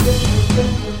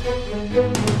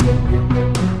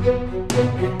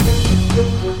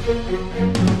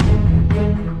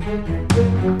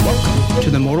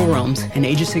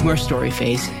Sigmar story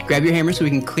phase. Grab your hammer so we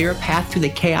can clear a path through the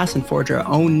chaos and forge our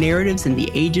own narratives in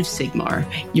the Age of Sigmar.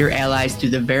 Your allies through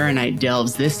the Varanite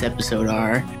delves this episode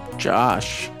are...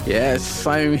 Josh. Yes,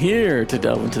 I'm here to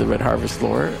delve into the Red Harvest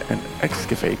lore and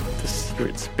excavate the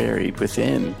secrets buried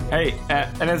within. Hey,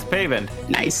 and it's Paven.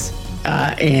 Nice.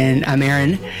 And I'm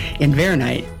Aaron. In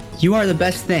Varanite, you are the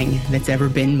best thing that's ever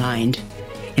been mined.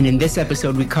 And in this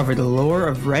episode, we cover the lore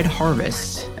of Red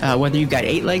Harvest. Whether you've got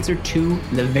 8 legs or 2,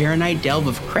 the Varanite delve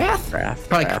of Krath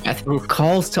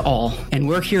calls to all. And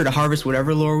we're here to harvest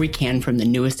whatever lore we can from the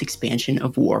newest expansion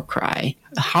of Warcry.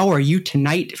 How are you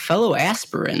tonight, fellow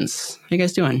aspirants? How you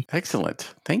guys doing?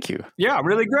 Excellent. Thank you. Yeah,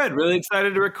 really good. Really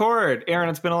excited to record. Aaron,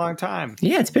 it's been a long time.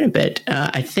 Yeah, it's been a bit.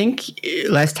 I think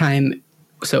last time...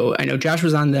 So I know Josh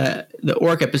was on the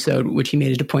Orc episode, which he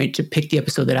made it a point to pick the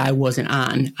episode that I wasn't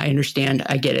on. I understand.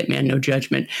 I get it, man. No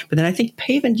judgment. But then I think,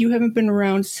 Paven, you haven't been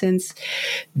around since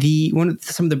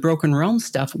some of the Broken Realm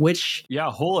stuff, which... Yeah, a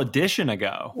whole edition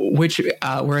ago. Which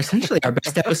were essentially our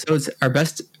best episodes,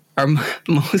 our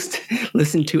most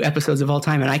listened to episodes of all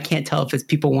time. And I can't tell if it's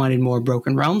people wanted more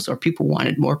Broken Realms or people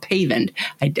wanted more Paven.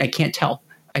 I can't tell.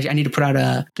 I need to put out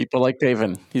a... People like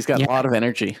Paven. He's got a lot of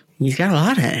energy. He's got a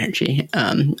lot of energy.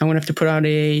 I'm going to have to put out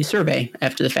a survey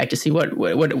after the fact to see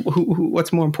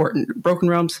what's more important. Broken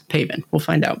Realms, Paven. We'll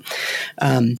find out.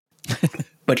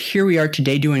 But here we are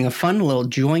today doing a fun little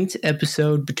joint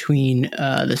episode between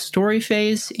the story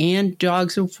phase and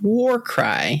Dogs of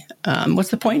Warcry. What's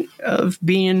the point of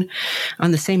being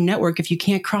on the same network if you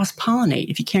can't cross-pollinate,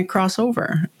 if you can't cross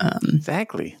over?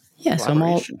 Exactly. Yeah, so I'm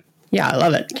all... Yeah, I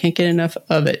love it. Can't get enough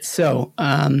of it. So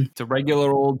it's a regular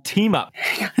old team up.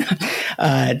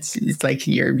 It's like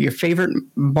your favorite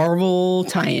Marvel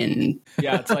tie-in.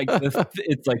 Yeah, it's like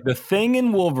the Thing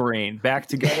and Wolverine back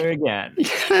together again.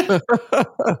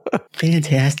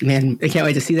 Fantastic, man! I can't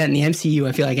wait to see that in the MCU.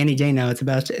 I feel like any day now it's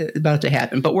about to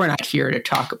happen. But we're not here to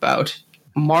talk about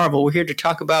Marvel. We're here to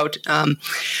talk about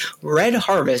Red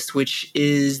Harvest, which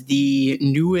is the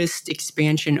newest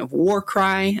expansion of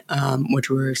Warcry, which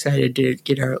we're excited to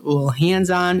get our little hands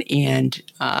on. And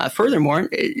furthermore,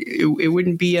 it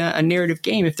wouldn't be a narrative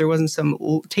game if there wasn't some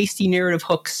tasty narrative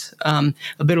hooks, a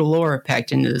bit of lore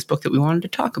packed into this book that we wanted to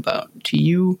talk about to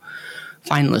you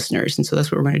fine listeners. And so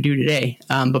that's what we're going to do today.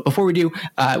 But before we do,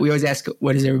 we always ask,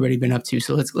 what has everybody been up to?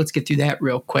 So let's get through that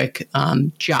real quick.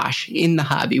 Josh, in the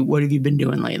hobby, what have you been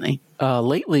doing lately?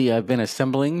 Lately, I've been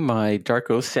assembling my Dark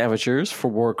Oath Savagers for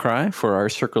Warcry for our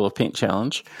Circle of Paint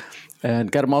challenge.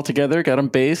 And got them all together, got them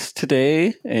based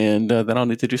today. And then I'll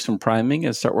need to do some priming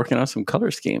and start working on some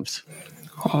color schemes.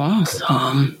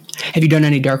 Awesome. Have you done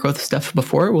any Dark Oath stuff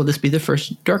before? Will this be the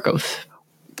first Dark Oath?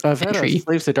 I've had a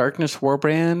Slaves to Darkness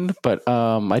warband, but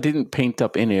I didn't paint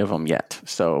up any of them yet.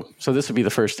 So this would be the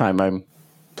first time I'm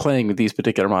playing with these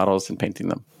particular models and painting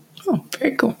them. Oh,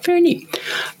 very cool. Very neat.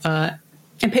 And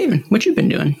Paven, what you been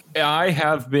doing? I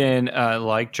have been,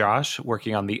 like Josh,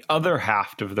 working on the other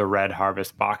half of the Red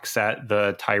Harvest box set,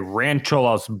 the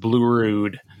Tyrantulas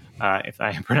Bluerood, if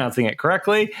I'm pronouncing it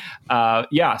correctly. So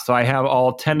I have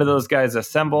all 10 of those guys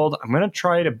assembled. I'm going to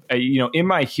try to, in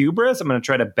my hubris, I'm going to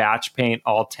try to batch paint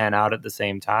all 10 out at the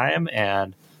same time.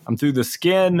 And I'm through the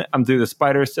skin, I'm through the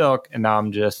spider silk, and now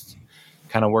I'm just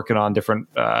kind of working on different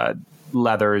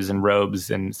leathers and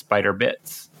robes and spider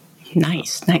bits.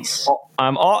 Nice.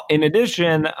 In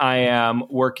addition, I am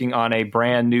working on a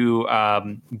brand new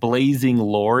Blazing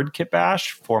Lord kit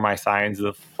bash for my Scions of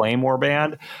the Flame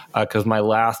Warband, because my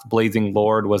last Blazing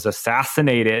Lord was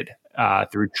assassinated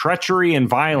through treachery and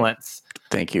violence.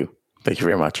 Thank you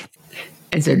very much.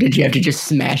 And so did you have to just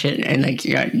smash it? And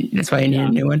that's why I need a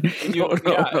new one?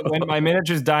 When my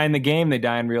miniatures die in the game, they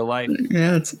die in real life.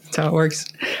 Yeah, that's how it works.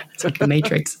 It's like the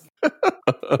Matrix.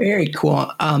 Very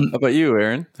cool. How about you,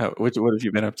 Aaron? What have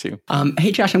you been up to?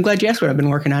 Hey, Josh, I'm glad you asked what I've been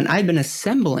working on. I've been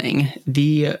assembling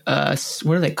the,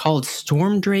 what are they called?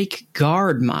 Stormdrake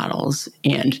Guard models.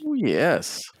 And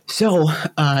yes. So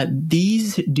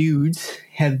these dudes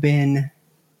have been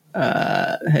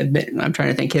I'm trying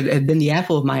to think, have been the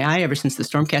apple of my eye ever since the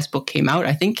Stormcast book came out.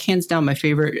 I think hands down my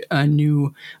favorite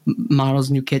new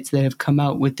models, new kits that have come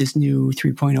out with this new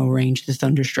 3.0 range, the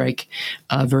Thunderstrike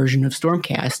version of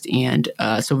Stormcast. And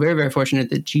so very, very fortunate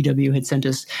that GW had sent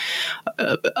us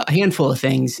a handful of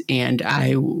things, and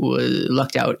I was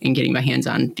lucked out in getting my hands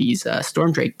on these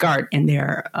Stormdrake Guard, and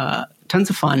they're tons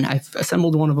of fun. I've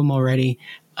assembled one of them already.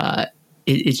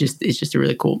 It's just a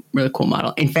really cool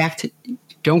model. In fact,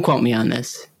 don't quote me on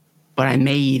this, but I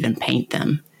may even paint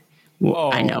them.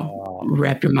 Well, I know.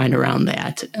 Wrap your mind around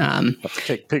that. Let's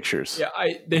take pictures. Yeah,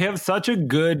 they have such a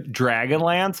good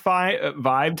Dragonlance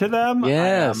vibe to them.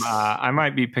 Yes. I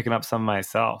might be picking up some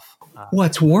myself.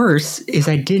 What's worse is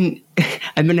I've been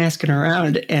asking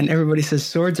around and everybody says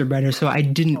swords are better, so I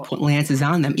didn't put lances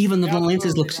on them, even though the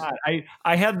lances look.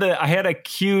 I had a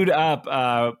queued up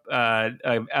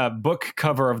a book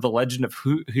cover of the Legend of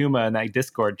Huma in that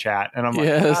Discord chat, and I'm like,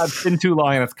 it's been too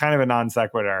long, and it's kind of a non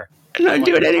sequitur. And I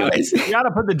do it anyways. You got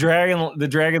to put the dragons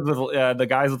with the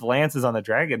guys with lances on the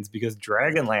dragons, because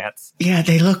dragon lance. Yeah,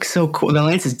 they look so cool. The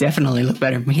lances definitely look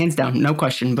better, hands down, no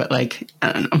question. But like,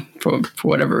 I don't know, for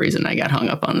whatever reason, I got hung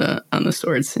up on the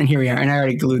swords, and here we are. And I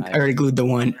already glued the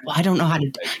one. Well, I don't know how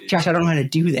to, Josh. I don't know how to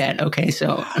do that. Okay,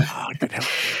 so.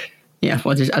 Yeah,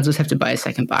 well, I'll just have to buy a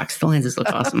second box. The lenses look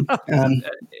awesome.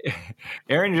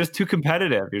 Aaron, you're just too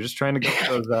competitive. You're just trying to get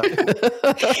those.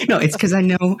 No, it's because I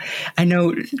know,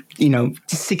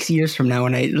 6 years from now,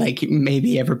 when I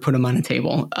maybe ever put them on a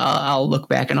table, I'll look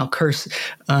back and I'll curse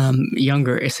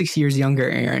 6 years younger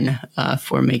Aaron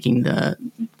for making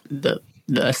the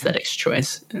aesthetics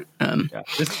choice.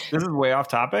 This is way off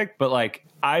topic, but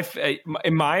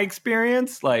in my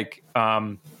experience,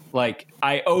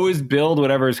 I always build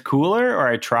whatever is cooler, or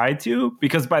I try to,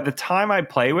 because by the time I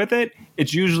play with it,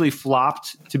 it's usually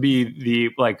flopped to be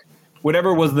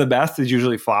whatever was the best is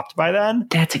usually flopped by then.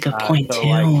 That's a good point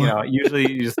too. Usually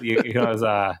you just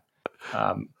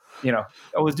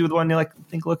always do the one you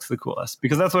think looks the coolest,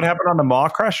 because that's what happened on the Maw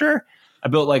Crusher. I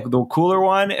built the cooler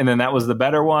one, and then that was the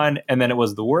better one, and then it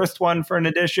was the worst one for an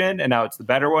edition, and now it's the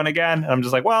better one again. And I'm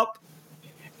just like, well.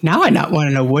 Now I want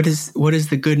to know what is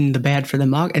the good and the bad for the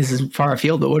Maw. This is far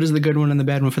afield, but what is the good one and the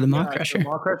bad one for the Maw Crusher? The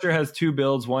Maw Crusher has two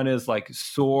builds. One is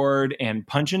sword and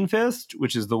punch and fist,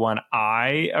 which is the one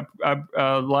I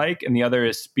like, and the other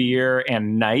is spear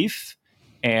and knife.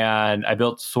 And I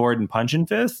built sword and punch and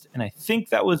fist, and I think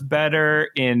that was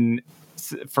better in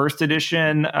first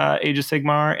edition Age of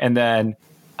Sigmar, and then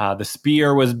the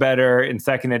spear was better in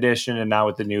second edition, and now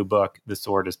with the new book, the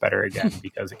sword is better again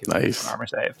because it can an armor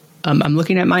save. I'm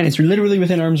looking at mine. It's literally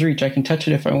within arm's reach. I can touch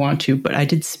it if I want to, but I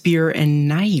did spear and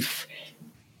knife.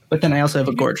 But then I also have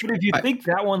a gorge. But if you think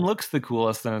that one looks the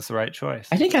coolest, then it's the right choice.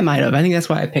 I think I might have. I think that's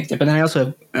why I picked it. But then I also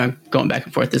have, I'm going back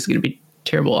and forth. This is going to be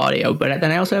terrible audio. But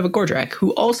then I also have a Gordrak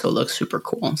who also looks super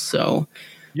cool. So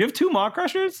you have two Maw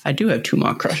Crushers? I do have two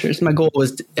Maw Crushers. My goal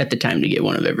was at the time to get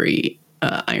one of every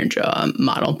Ironjaw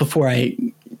model before I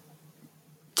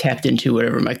tapped into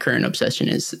whatever my current obsession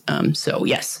is. So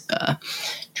yes,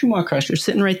 two Maw Crushers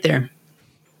sitting right there,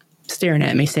 staring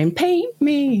at me, saying, "Paint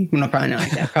me." No, probably not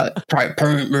like that. Probably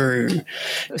paint me.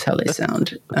 That's how they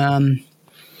sound.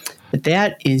 But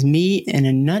that is me in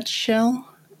a nutshell.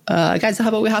 Guys, how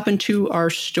about we hop into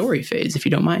our story phase, if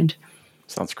you don't mind?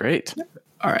 Sounds great.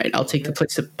 All right, I'll take the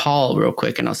place of Paul real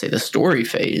quick, and I'll say the story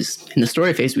phase. In the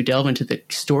story phase, we delve into the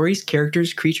stories,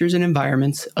 characters, creatures, and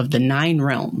environments of the 9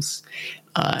 realms.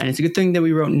 And it's a good thing that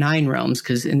we wrote 9 realms,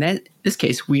 because in this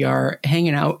case, we are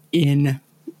hanging out in,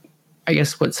 I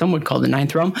guess, what some would call the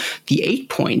 9th realm, the 8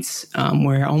 points,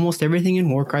 where almost everything in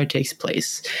Warcry takes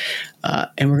place.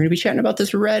 And we're going to be chatting about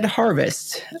this Red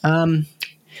Harvest.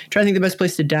 Trying to think the best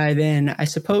place to dive in. I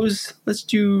suppose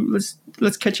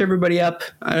let's catch everybody up.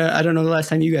 I don't know the last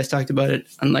time you guys talked about it,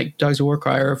 unlike Dogs of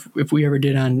Warcry, or if we ever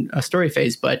did on a story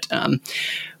phase. But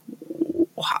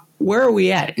where are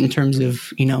we at in terms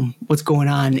of what's going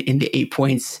on in the 8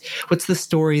 points? What's the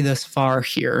story thus far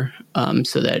here,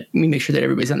 so that we make sure that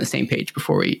everybody's on the same page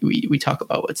before we talk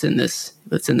about what's in this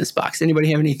box. Anybody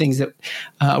have any things that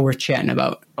worth chatting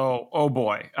about? Oh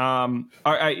boy.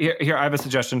 Here I have a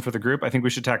suggestion for the group. I think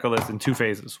we should tackle this in 2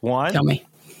 phases. 1, tell me.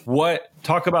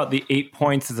 Talk about the 8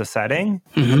 points as a setting.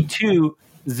 Mm-hmm. 2,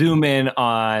 zoom in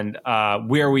on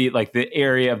where we the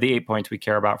area of the 8 points we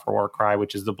care about for Warcry,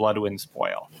 which is the Bloodwind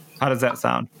Spoil. How does that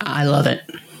sound? I love it.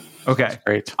 Okay, that's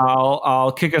great.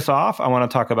 I'll kick us off. I want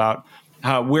to talk about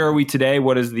where are we today.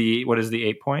 What is the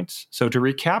 8 points? So to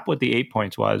recap, what the 8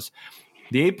 points was.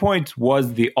 The 8 points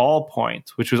was the All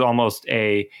Points, which was almost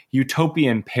a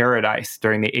utopian paradise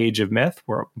during the Age of Myth,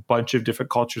 where a bunch of different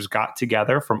cultures got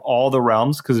together from all the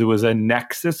realms because it was a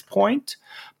nexus point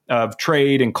of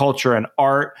trade and culture and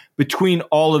art between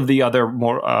all of the other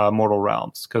mortal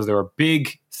realms, because there were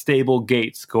big, stable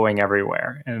gates going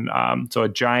everywhere. And so a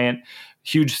giant,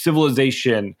 huge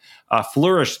civilization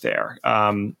flourished there.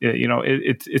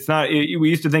 It's not. We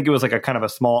used to think it was like a kind of a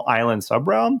small island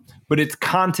subrealm, but it's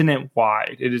continent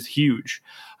wide. It is huge,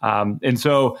 and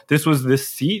so this was the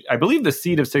seat. I believe the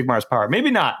seat of Sigmar's power.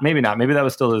 Maybe not. Maybe that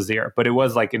was still Azir, but it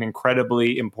was like an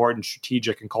incredibly important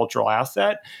strategic and cultural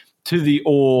asset to the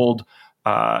old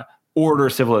order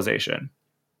civilization.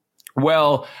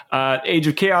 Well, Age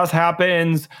of Chaos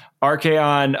happens.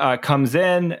 Archaon comes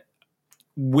in.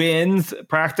 wins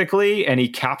practically, and he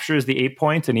captures the 8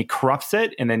 points and he corrupts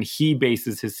it, and then he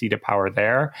bases his seat of power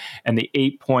there, and the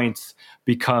 8 points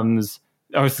becomes,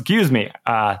 the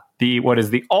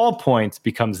all points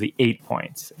becomes the 8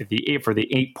 points. For the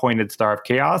 8-pointed Star of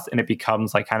Chaos, and it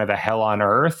becomes like kind of a hell on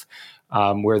earth,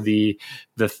 where the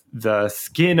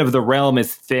skin of the realm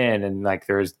is thin, and like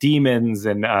there's demons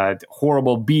and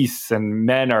horrible beasts, and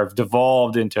men are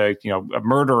devolved into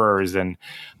murderers, and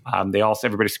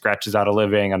everybody scratches out a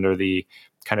living under the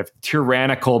kind of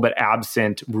tyrannical but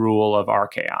absent rule of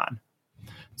Archaon.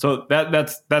 So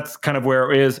that's kind of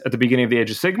where it is at the beginning of the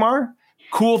Age of Sigmar.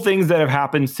 Cool things that have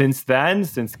happened since then,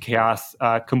 since Chaos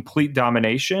complete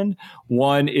domination.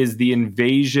 One is the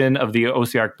invasion of the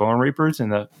Ossiarch Bone Reapers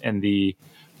and the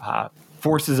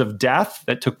forces of death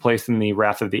that took place in the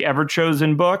Wrath of the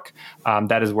Everchosen book.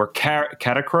 That is where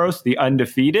Catacross, the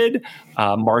undefeated,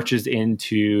 marches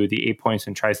into the 8 points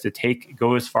and tries to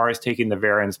go as far as taking the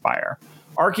Varen's Spire.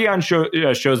 Archaon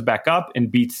shows back up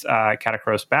and beats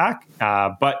Catacross back,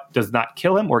 but does not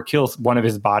kill him or kills one of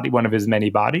his many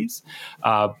bodies.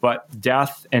 But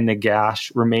Death and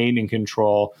Nagash remain in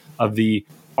control of the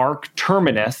Arc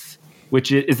Terminus,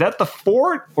 which is that the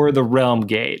fort or the Realm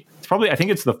Gate? I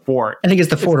think it's the fort. I think it's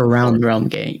the fort around the Realm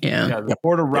Gate. Yeah, the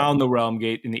fort around the Realm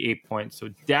Gate in the 8 points. So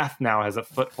Death now has a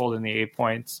foothold in the 8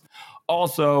 points.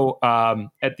 Also,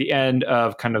 at the end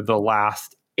of kind of the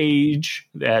last age,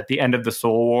 at the end of the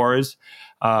Soul Wars,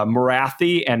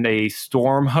 Morathi and a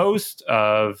storm host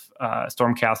of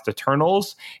Stormcast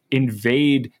Eternals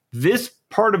invade this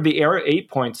part of the Era 8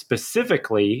 points,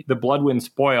 specifically the Bloodwind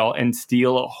Spoil, and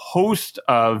steal a host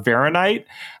of Varanite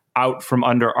out from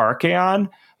under Archaon.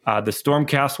 The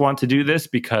Stormcast want to do this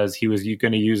because he was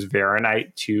going to use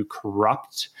Varanite to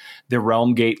corrupt the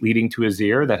Realm Gate leading to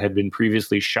Azir that had been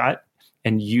previously shut,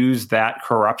 and use that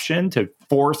corruption to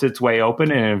force its way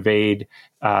open and invade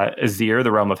Azir,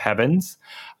 the Realm of Heavens.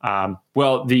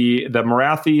 Well, the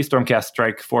Morathi Stormcast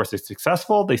strike force is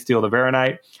successful. They steal the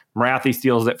Varanite. Morathi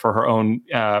steals it for her own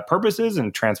purposes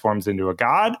and transforms into a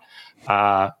god.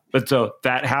 But so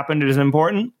that happened. It is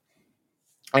important.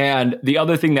 And the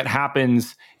other thing that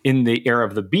happens in the Era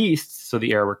of the Beasts, so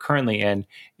the era we're currently in,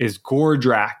 is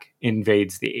Gordrak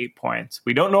invades the 8 points.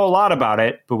 We don't know a lot about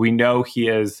it, but we know he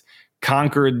has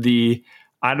conquered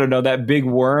that big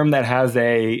worm that has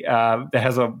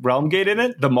a realm gate in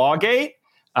it, the Maw Gate.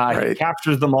 Right. He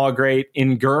captures the Maw Gate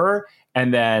in Gur,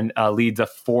 and then leads a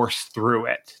force through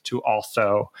it to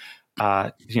also,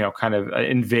 kind of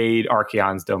invade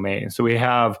Archaon's domain. So we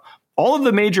have all of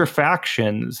the major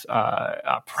factions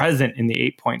present in the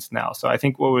 8 points now. So I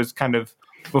think what was kind of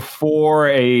before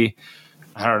a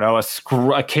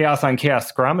chaos on chaos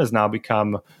scrum has now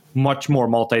become much more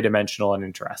multidimensional and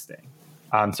interesting.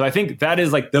 So I think that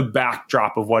is like the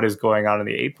backdrop of what is going on in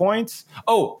the 8 points.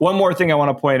 Oh, one more thing I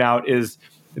want to point out is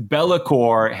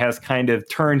Be'lakor has kind of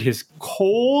turned his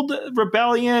cold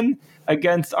rebellion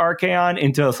against Archaon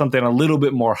into something a little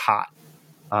bit more hot.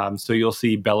 So you'll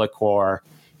see Be'lakor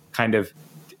kind of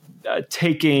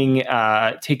taking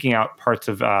out parts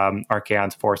of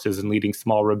Archaon's forces and leading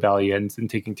small rebellions and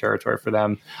taking territory for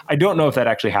them. I don't know if that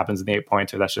actually happens in the 8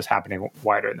 points or that's just happening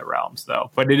wider in the realms,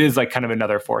 though. But it is like kind of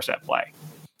another force at play.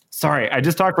 Sorry, I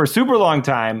just talked for a super long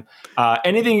time.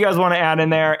 Anything you guys want to add in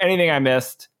there? Anything I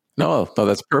missed? No,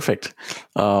 that's perfect.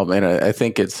 And I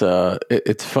think it's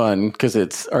fun because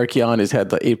Archaon has had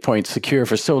the 8 points secure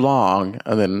for so long,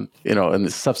 and then and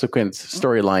the subsequent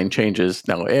storyline changes.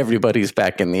 Now everybody's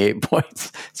back in the 8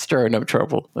 points, stirring up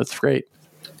trouble. That's great.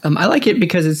 I like it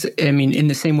because in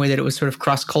the same way that it was sort of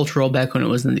cross-cultural back when it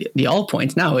was in the all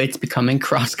points, now it's becoming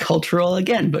cross-cultural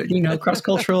again, but,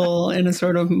 cross-cultural in a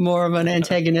sort of more of an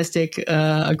antagonistic,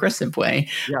 aggressive way.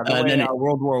 Yeah, the way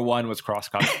World War I was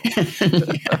cross-cultural.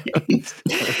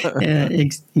 Yeah,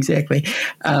 exactly.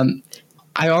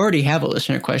 I already have a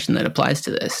listener question that applies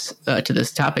to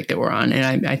this topic that we're on,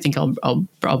 and I think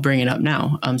I'll bring it up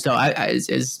now. So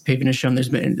as Paven has shown, there's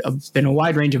been a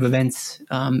wide range of events.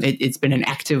 It's been an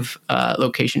active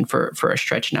location for a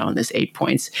stretch now in this 8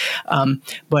 points.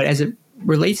 But as it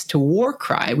relates to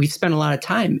Warcry, we've spent a lot of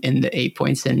time in the 8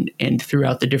 points and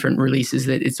throughout the different releases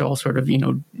that it's all sort of,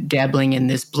 dabbling in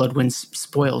this Bloodwind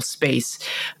Spoil space.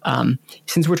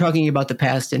 Since we're talking about the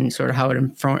past and sort of how it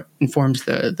informs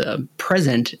the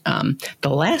present, the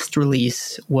last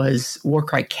release was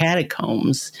Warcry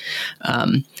Catacombs.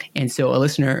 And so a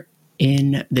listener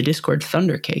in the Discord,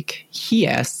 Thundercake, he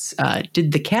asks,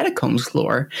 did the Catacombs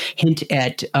lore hint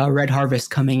at Red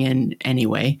Harvest coming in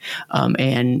anyway?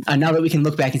 And now that we can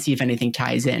look back and see if anything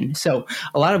ties in. So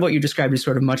a lot of what you described is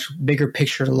sort of much bigger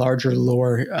picture, larger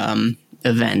lore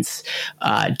events.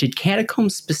 Did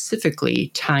Catacombs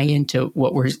specifically tie into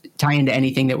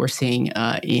anything that we're seeing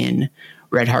in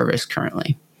Red Harvest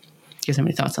currently? Do you guys have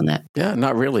any thoughts on that? Yeah,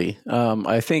 not really.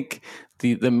 I think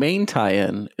the main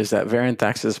tie-in is that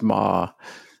Varanthax's Maw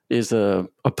is a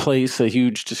place, a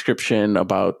huge description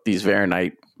about these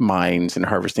Varanite mines and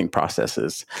harvesting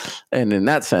processes. And in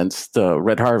that sense, the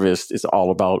Red Harvest is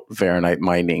all about Varanite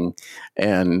mining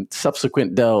and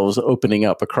subsequent delves opening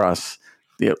up across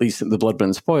at least the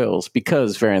Bloodwind spoils,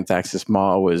 because Varanthax's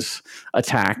Maw was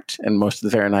attacked and most of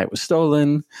the Varanite was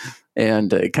stolen.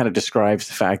 And it kind of describes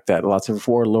the fact that lots of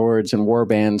warlords and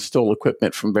warbands stole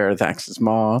equipment from Varanthax's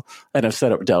Maw and have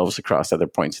set up delves across other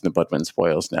points in the Bloodwind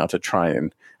spoils now to try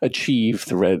and achieve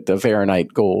the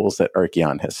Varanite goals that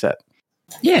Archaon has set.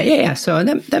 Yeah. So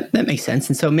that makes sense.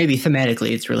 And so maybe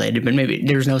thematically it's related, but maybe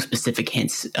there's no specific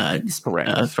hints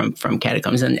from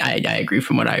Catacombs. And I agree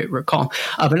from what I recall.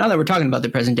 But now that we're talking about the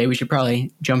present day, we should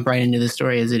probably jump right into the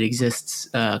story as it exists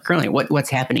currently. What's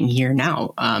happening here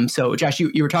now? So Josh,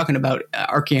 you were talking about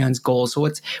Archaon's goals. So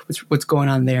what's going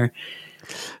on there?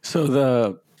 So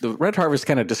the Red Harvest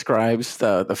kind of describes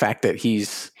the fact that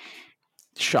he's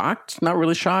shocked, not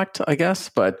really shocked, I guess,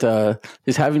 but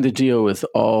he's having to deal with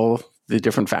all the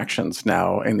different factions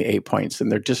now in the 8 points, and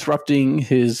they're disrupting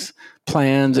his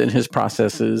plans and his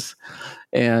processes.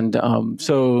 And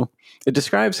so it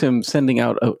describes him sending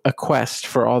out a quest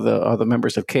for all the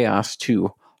members of Chaos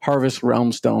to harvest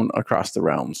Realmstone across the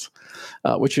realms,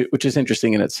 which is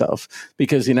interesting in itself,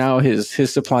 because now his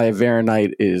supply of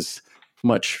Varanite is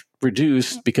much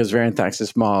reduced because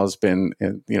Varanthax's Maw has been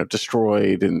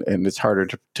destroyed, and it's harder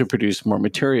to produce more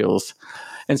materials.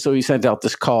 And so he sent out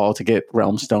this call to get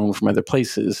Realmstone from other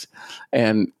places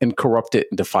and corrupt it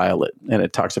and defile it. And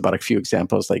it talks about a few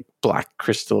examples like black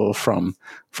crystal from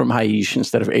Haish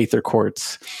instead of Aether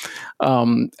quartz.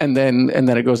 And then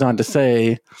it goes on to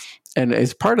say, and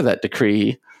as part of that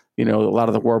decree, a lot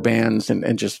of the war bands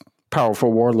and just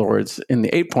powerful warlords in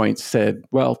the 8 points said,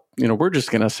 well, we're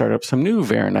just going to start up some new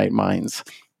Varanite mines.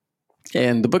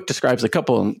 And the book describes a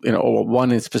couple,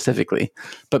 one is specifically,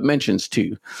 but mentions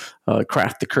two,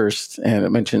 Craft the Cursed, and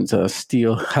it mentions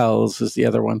Steel Hells is the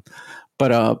other one.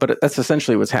 But that's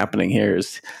essentially what's happening here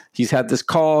is he's had this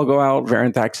call go out.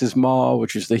 Varanthax's Maw,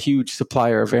 which is the huge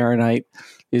supplier of Varanite,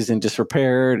 is in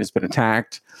disrepair and has been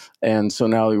attacked. And so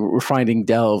now we're finding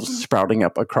delves sprouting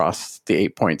up across the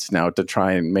 8 points now to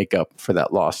try and make up for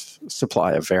that lost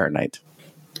supply of Varanite.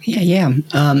 Yeah.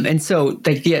 And so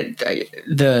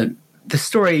the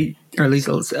story, or at least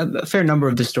a fair number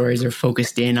of the stories, are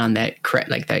focused in on that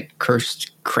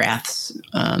cursed crafts,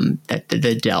 that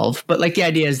the delve. But the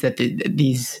idea is that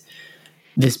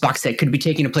this box set could be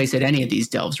taking a place at any of these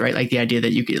delves, right? Like the idea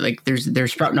that you could they're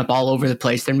sprouting up all over the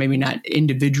place. They're maybe not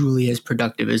individually as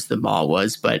productive as the Maw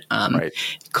was, but right.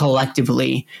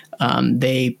 Collectively,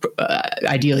 they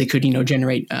ideally could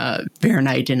generate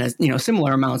Varanite in a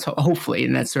similar amounts, hopefully,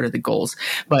 and that's sort of the goals.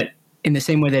 But in the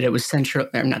same way that it was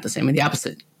not the same way, the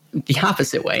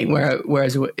opposite way,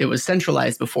 whereas it was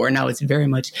centralized before, now it's very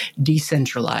much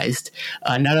decentralized,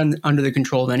 not under the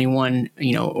control of any one,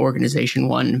 organization,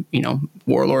 one,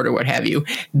 warlord or what have you,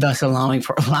 thus allowing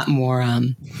for a lot more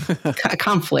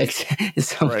conflict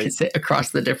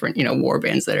across the different, war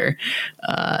bands that are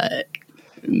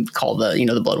called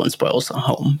the Bloodwind Spoils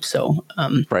home. So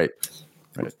right.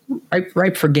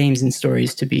 Ripe for games and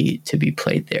stories to be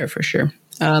played there for sure.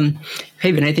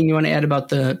 Haven, anything you want to add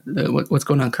about what's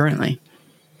going on currently?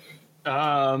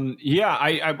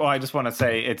 I just want to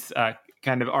say it's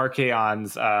kind of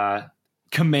Archaon's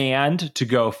command to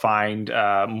go find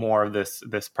more of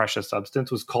this precious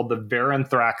substance was called the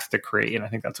Varanthrax Decree, and I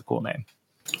think that's a cool name.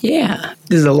 Yeah,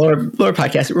 this is a lore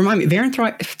podcast. Remind me,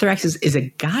 Varanthrax is a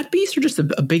god beast or just a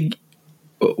big?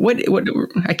 What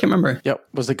I can't remember. Yep,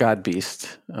 was a god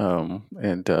beast, I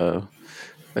can't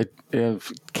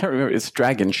remember. It's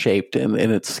dragon shaped, and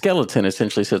its skeleton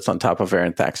essentially sits on top of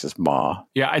Varanthax's Maw.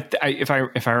 Yeah, if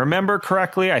I remember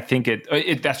correctly, I think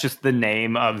it that's just the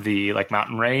name of the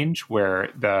mountain range where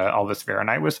all this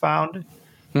Varanite was found.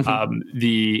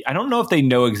 Mm-hmm. I don't know if they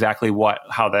know exactly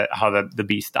how the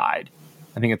beast died.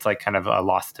 I think it's kind of a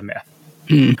lost to myth.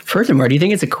 Furthermore, do you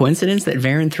think it's a coincidence that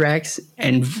Varanthrax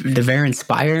and the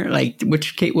Varanspire,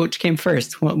 which came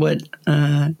first? What?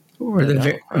 Or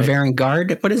the Varan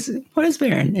Guard? What is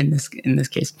Varan in this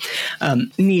case?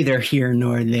 Neither here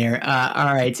nor there.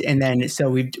 All right, and then so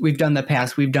we've done the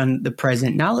past, we've done the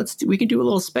present. Now we can do a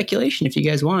little speculation if you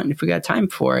guys want, if we got time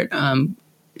for it.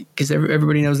 because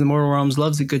everybody knows the Mortal Realms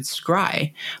loves a good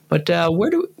scry. But where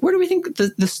do we think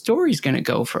the story's going to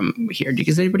go from here?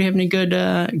 Does anybody have any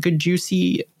good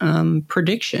juicy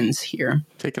predictions here?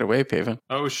 Take it away, Paven.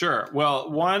 Oh, sure.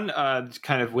 Well, one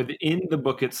kind of within the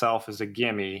book itself is a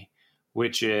gimme,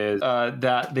 which is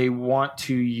that they want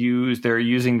to they're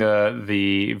using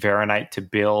the Varanite to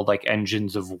build like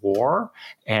engines of war,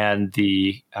 and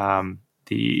the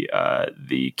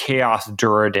Chaos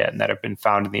Duradin that have been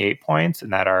found in the 8 points,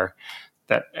 and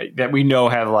that we know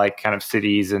have like kind of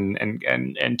cities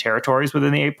and territories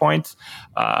within the 8 points,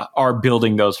 are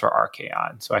building those for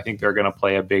Archaon. So I think they're going to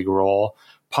play a big role,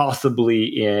 possibly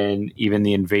in even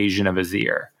the invasion of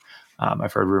Azir.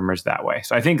 I've heard rumors that way.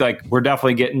 So I think like we're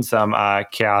definitely getting some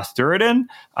Chaos Duradin.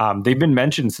 They've been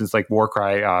mentioned since like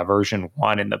Warcry version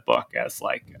 1 in the book as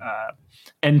like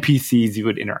NPCs you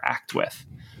would interact with.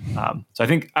 So I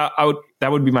think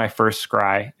that would be my first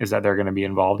scry, is that they're going to be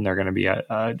involved and they're going to be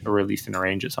a release in a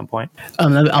range at some point.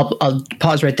 I'll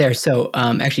pause right there. So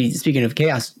actually, speaking of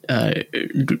Chaos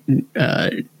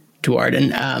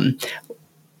Duardin,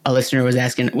 a listener was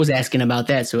asking about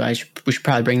that, so we should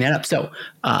probably bring that up. So,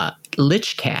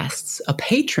 Lichcasts, a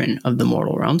patron of the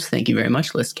Mortal Realms, thank you very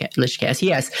much, Lichcast.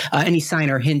 He asks, any sign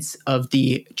or hints of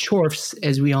the Chorfs,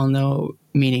 as we all know,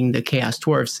 meaning the Chaos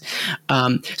Dwarfs.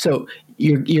 So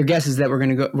your guess is that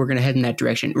we're gonna head in that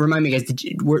direction. Remind me, guys,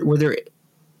 were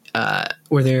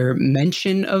there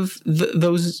mention of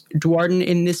those Duardin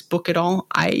in this book at all?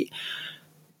 I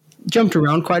jumped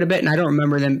around quite a bit, and I don't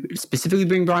remember them specifically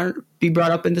being brought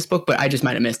up in this book, but I just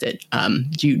might have missed it.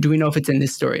 Do we know if it's in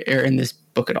this story or in this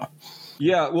book at all?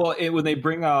 Yeah, well, when they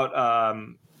bring out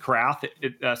Karath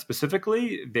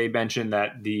specifically, they mentioned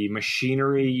that the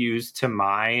machinery used to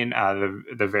mine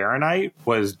the Varanite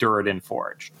was Duradin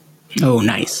forged. Oh,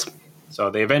 nice. So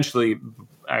they eventually,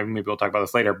 maybe we'll talk about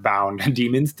this later, bound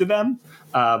demons to them.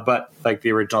 But like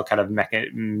the original kind of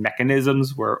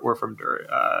mechanisms were from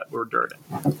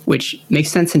Duradin, which makes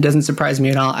sense and doesn't surprise me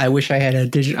at all. I wish I had a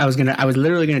digital. I was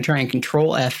literally gonna try and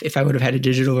Control F if I would have had a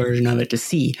digital version of it to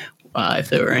see if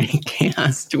there were any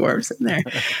Chaos Dwarves in there.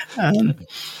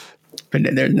 But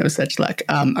there's no such luck.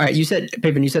 All right,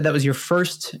 Paven, you said that was your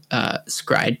first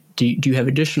scry. Do you have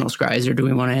additional scries, or do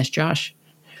we want to ask Josh?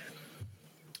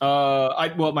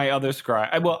 My other scry.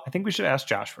 I think we should ask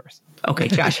Josh first. Okay,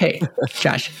 Josh. Hey,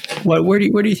 Josh. Where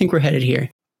do you think we're headed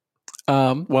here?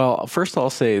 Well, first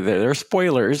I'll say that there are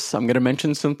spoilers. I'm going to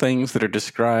mention some things that are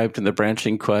described in the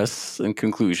branching quests and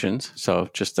conclusions. So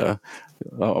just I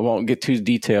won't get too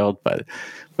detailed, but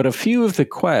a few of the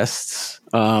quests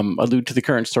allude to the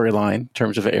current storyline in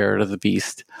terms of Heir to the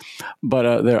Beast.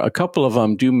 But there are a couple of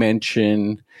them do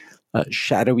mention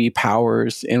shadowy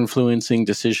powers influencing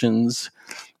decisions.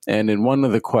 And in one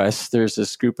of the quests, there's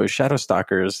this group of shadow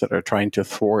stalkers that are trying to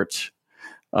thwart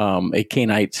a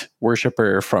Cainite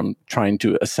worshiper from trying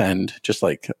to ascend, just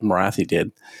like Morathi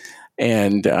did.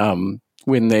 And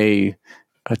when they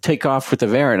take off with the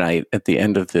Varanite at the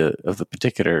end of the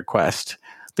particular quest,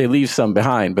 they leave some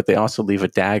behind, but they also leave a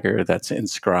dagger that's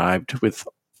inscribed with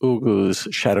Ulgu's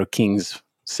Shadow King's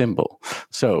symbol.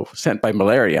 So sent by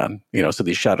Malarion, so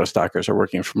these shadow stalkers are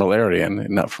working for Malarion and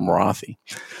not for Morathi.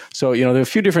 So, there are a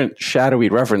few different shadowy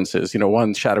references.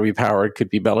 One shadowy power could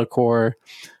be Be'lakor,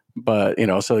 but,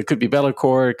 so it could be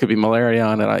Be'lakor, it could be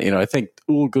Malarion. And I think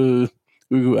Ulgu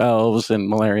elves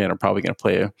and Malarion are probably going to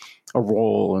play a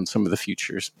role in some of the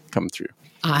futures come through.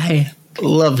 I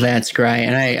love that, scry,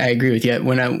 and I agree with you.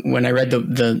 When I read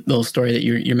the little story that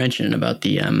you're mentioning about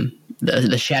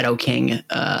the Shadow King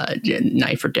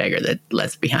knife or dagger that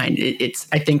left behind,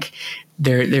 I think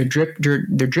they're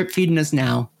drip feeding us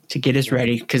now to get us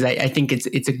ready, because I think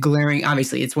it's a glaring,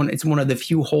 obviously it's one of the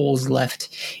few holes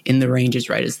left in the ranges,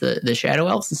 right, is the Shadow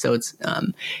Elves, and so it's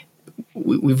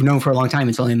we've known for a long time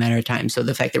it's only a matter of time. So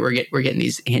the fact that we're getting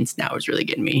these hints now is really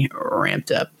getting me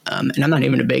ramped up. And I'm not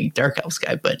even a big Dark Elves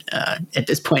guy, but at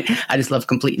this point I just love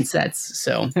completing sets.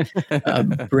 So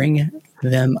bring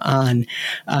them on.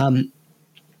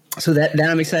 So that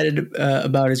I'm excited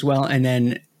about as well. And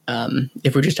then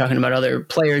if we're just talking about other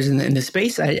players in the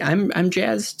space, I'm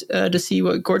jazzed to see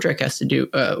what Gordrak has to do,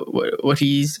 what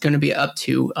he's going to be up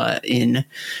to in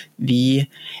the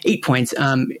 8 points.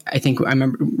 I think I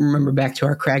remember back to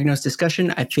our Kragnos discussion.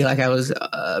 I feel like I was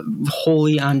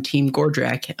wholly on Team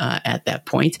Gordrak at that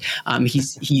point.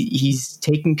 He's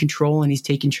taking control and he's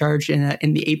taking charge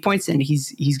in the 8 points, and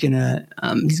he's gonna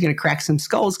crack some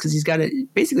skulls, because he's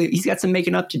got some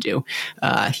making up to do.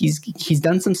 He's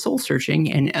done some soul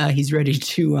searching, and he's ready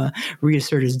to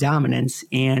reassert his dominance,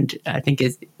 and I think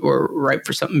we're ripe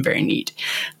for something very neat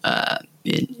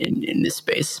in this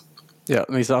space. Yeah,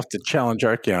 and he's off to challenge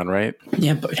Archeon, right?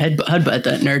 Yeah, but headbutt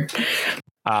that nerd.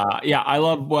 I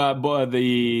love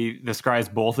the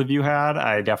scries both of you had.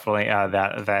 I definitely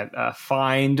that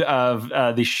find of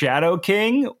the Shadow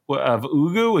King of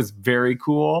Ugu was very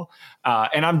cool.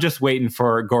 And I'm just waiting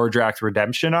for Gordrak's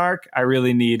redemption arc. I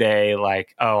really need a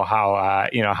how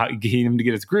he him to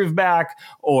get his groove back,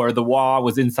 or the Wa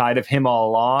was inside of him all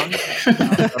along.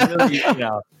 Really,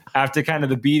 after kind of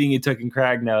the beating he took in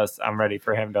Kragnos, I'm ready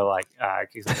for him to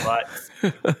kick some butts.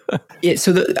 Yeah,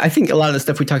 so I think a lot of the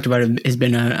stuff we talked about has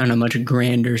been on a much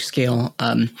grander scale.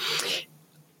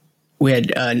 We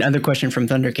had another question from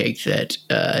Thundercake that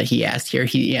he asked here.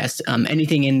 He asked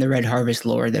anything in the Red Harvest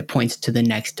lore that points to the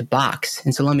next box.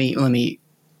 And so let me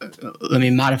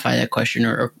modify that question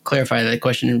or clarify that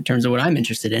question in terms of what I'm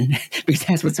interested in, because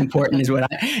that's what's important is what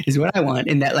I want.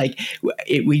 And that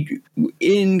we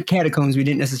in Catacombs we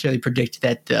didn't necessarily predict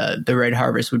that the Red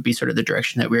Harvest would be sort of the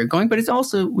direction that we were going, but it's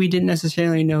also we didn't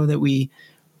necessarily know that we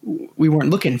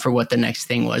weren't looking for what the next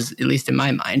thing was, at least in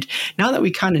my mind. Now that we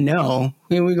kind of know,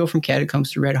 we go from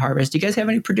Catacombs to Red Harvest. Do you guys have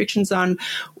any predictions on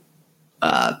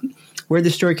where the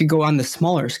story could go on the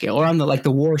smaller scale, or on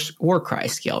the Warcry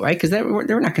scale, right? Because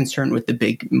they're not concerned with the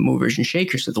big movers and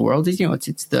shakers of the world.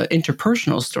 It's the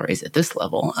interpersonal stories at this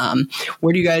level.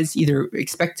 Where do you guys either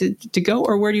expect it to go,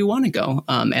 or where do you want to go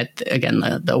at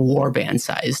the warband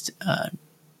sized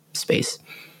space?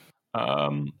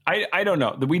 I don't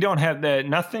know. We don't have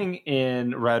nothing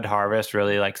in Red Harvest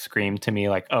really screamed to me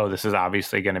oh, this is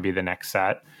obviously going to be the next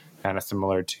set. Kind of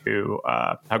similar to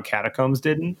how Catacombs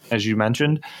didn't, as you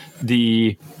mentioned.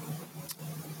 They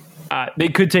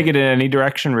could take it in any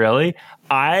direction, really.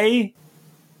 I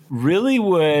really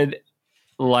would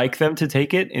like them to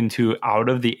take it into out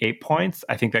of the 8 points.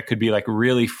 I think that could be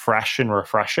really fresh and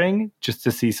refreshing, just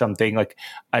to see something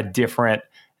a different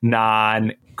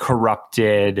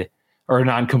non-corrupted or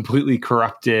non-completely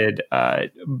corrupted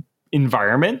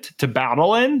environment to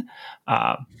battle in.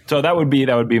 So that would be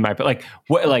my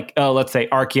let's say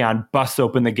Archeon busts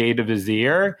open the gate of his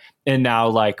ear, and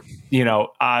now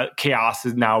chaos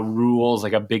is now rules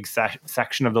a big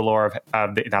section of the lore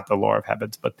of not the lore of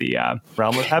heavens, but the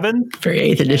realm of heaven. Very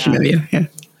 8th edition of you.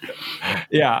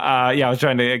 Yeah. I was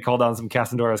trying to call down some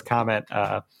Cassandora's comment.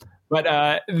 But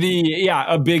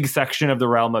a big section of the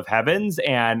realm of heavens,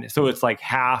 and so it's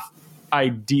half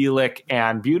idyllic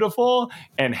and beautiful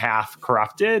and half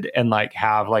corrupted, and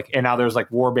and now there's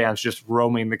warbands just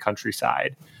roaming the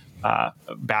countryside,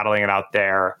 battling it out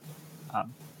there.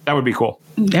 That would be cool.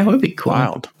 That would be cool.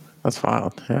 Wild. That's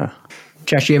wild. Yeah.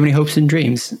 Josh, do you have any hopes and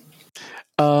dreams?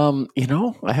 I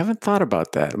haven't thought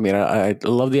about that. I mean, I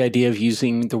love the idea of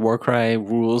using the Warcry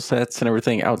rule sets and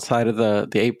everything outside of the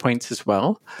 8 points as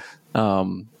well.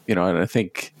 And I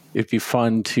think it'd be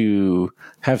fun to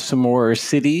have some more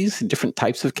cities and different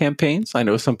types of campaigns. I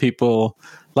know some people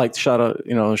like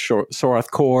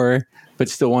Soroth Core, but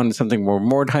still wanted something more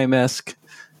Mordheim-esque.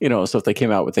 So if they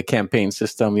came out with a campaign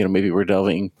system, maybe we're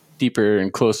delving deeper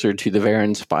and closer to the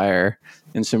Varen Spire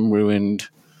and some ruined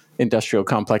industrial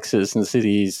complexes and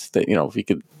cities that, if we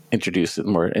could introduce a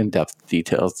more in-depth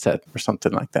detailed set or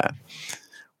something like that.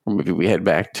 Or maybe we head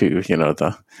back to,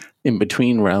 the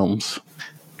in-between realms.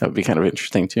 That would be kind of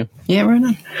interesting too. Yeah, right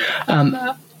on.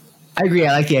 I agree.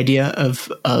 I like the idea of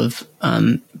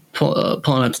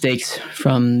pulling up stakes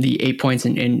from the 8 points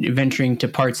and venturing to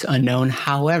parts unknown.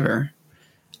 However,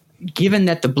 given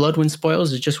that the Bloodwind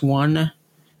Spoils is just one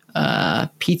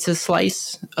pizza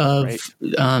slice of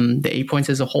the 8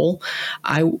 points as a whole,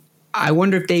 I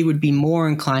wonder if they would be more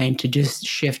inclined to just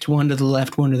shift one to the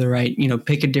left, one to the right,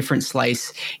 pick a different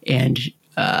slice and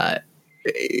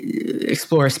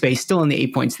explore a space still in the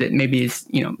 8 points that maybe is,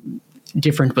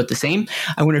 different but the same.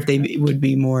 I wonder if they would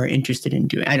be more interested in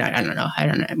doing. I don't know.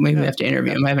 Maybe we have to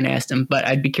interview them. I haven't asked them, but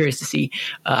I'd be curious to see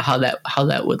how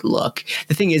that would look.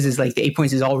 The thing is the 8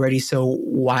 points is already so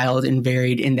wild and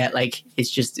varied in that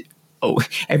it's just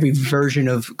every version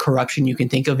of corruption you can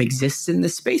think of exists in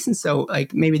this space, and so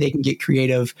maybe they can get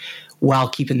creative while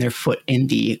keeping their foot in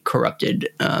the corrupted.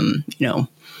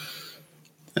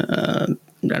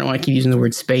 I don't want to keep using the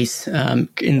word space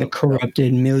in the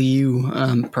corrupted milieu,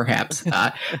 perhaps.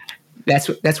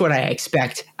 That's what I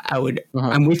expect.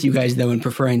 I'm with you guys though in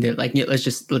preferring that. Let's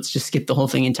just skip the whole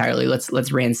thing entirely.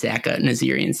 Let's ransack a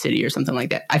Nazirian city or something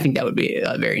like that. I think that would be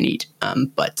very neat.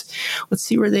 But let's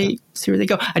see where they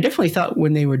go. I definitely thought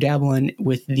when they were dabbling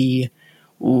with the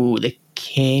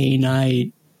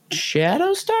K-Knight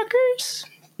Shadow Stalkers.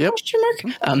 Yep.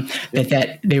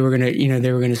 That they were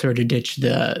gonna sort of ditch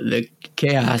the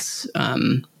chaos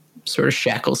sort of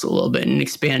shackles a little bit and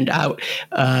expand out.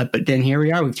 But then here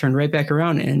we are. We've turned right back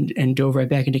around and dove right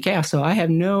back into chaos. So I have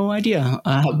no idea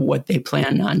what they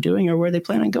plan on doing or where they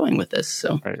plan on going with this.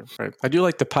 So right. I do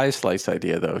like the pie slice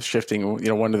idea, though,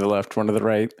 shifting, one to the left, one to the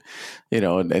right,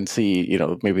 and see,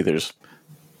 maybe there's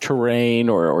terrain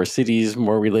or cities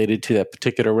more related to that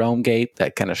particular realm gate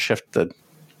that kind of shift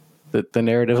the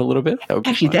narrative a little bit.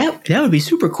 That would be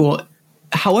super cool.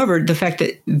 However, the fact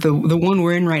that the one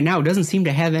we're in right now doesn't seem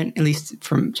to have, at least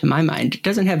to my mind, it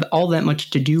doesn't have all that much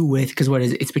to do with, because what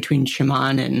is it? It's between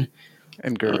Shaman and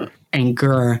Gur. And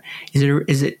Gur.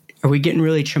 Is it? Are we getting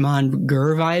really Shaman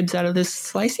Gur vibes out of this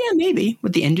slice? Yeah, maybe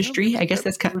with the industry. I guess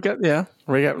that's kind of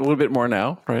we got a little bit more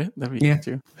now, right? Yeah,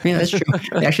 that's true.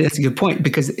 Actually, that's a good point,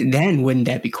 because then wouldn't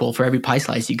that be cool for every pie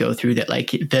slice you go through that like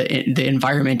the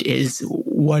environment is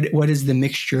what is the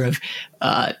mixture of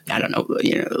I don't know,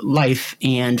 life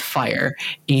and fire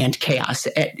and chaos.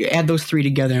 Add those three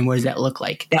together, and what does that look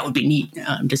like? That would be neat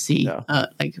to see. Yeah.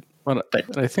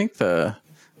 But I think the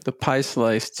pie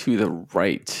slice to the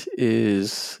right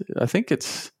is, I think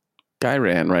it's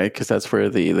Gyran, right? Because that's where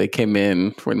they came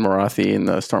in when Morathi and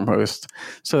the Stormhost.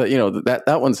 So that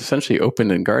that one's essentially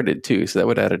open and guarded too. So that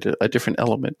would add a different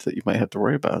element that you might have to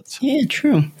worry about. So. Yeah,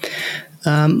 true.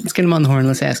 Let's get him on the horn.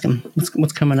 Let's ask him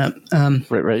what's coming up.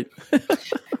 Right.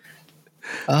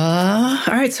 All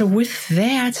right. So with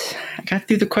that, I got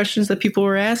through the questions that people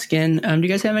were asking. Do you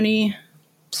guys have any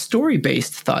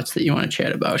story-based thoughts that you want to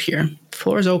chat about here?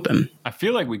 Floor is open. I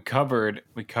feel like we covered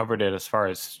it as far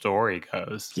as story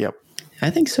goes. Yep.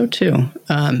 I think so too.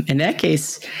 In that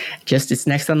case, it's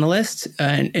next on the list,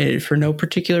 and for no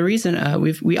particular reason.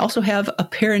 We also have a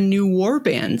pair of new war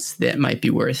bands that might be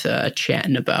worth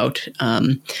chatting about.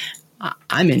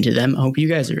 I'm into them. I hope you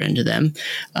guys are into them.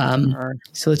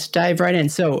 So let's dive right in.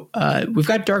 So we've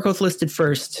got Dark Oath listed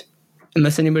first,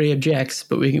 unless anybody objects.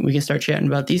 But we can start chatting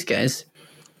about these guys.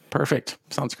 Perfect.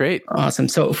 Sounds great. Awesome.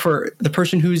 So for the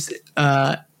person who's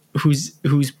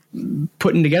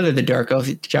putting together the Dark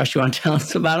Oath, Josh, you want to tell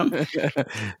us about them?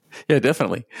 Yeah,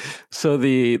 definitely. So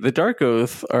the Dark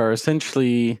Oath are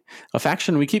essentially a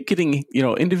faction we keep getting,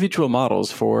 individual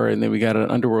models for, and then we got an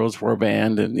Underworlds war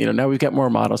band, and now we've got more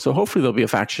models. So hopefully they'll be a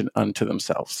faction unto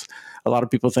themselves. A lot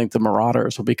of people think the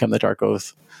Marauders will become the Dark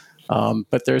Oath,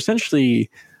 but they're essentially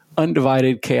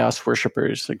undivided chaos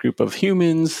worshippers, a group of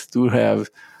humans who have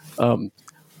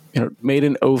made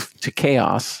an oath to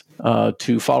chaos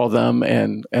to follow them,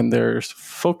 and they're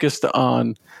focused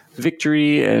on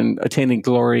victory and attaining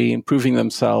glory, improving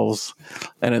themselves.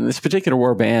 And in this particular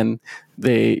war band,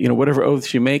 they, whatever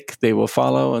oaths you make, they will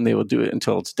follow, and they will do it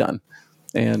until it's done.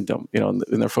 And and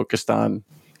they're focused on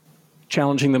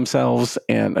challenging themselves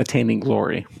and attaining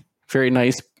glory. Very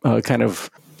nice, kind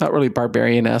of not really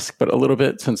barbarian-esque, but a little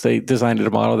bit, since they designed a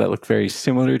model that looked very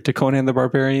similar to Conan the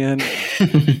Barbarian.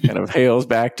 Kind of hails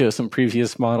back to some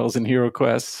previous models in Hero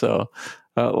Quest. So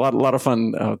a lot of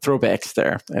fun throwbacks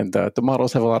there. And the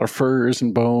models have a lot of furs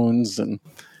and bones and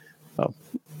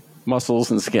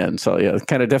muscles and skin. So yeah, it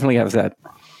kind of definitely has that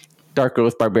Dark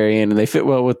Oath Barbarian, and they fit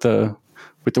well with the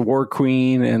War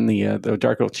Queen and the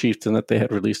Dark Oath Chieftain that they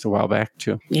had released a while back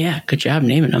too. Yeah, good job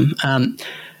naming them.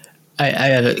 I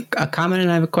have a comment and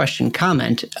I have a question.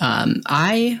 Comment.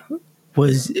 I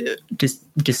was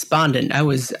despondent. I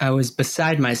was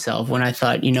beside myself when I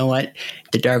thought, you know what,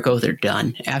 the Dark Oath are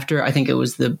done. After I think it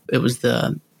was the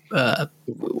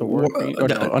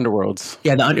Underworlds.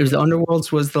 Yeah, it was the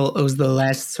Underworlds was the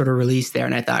last sort of release there,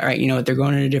 and I thought, all right, you know what, they're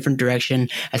going in a different direction.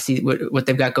 I see what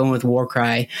they've got going with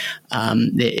Warcry.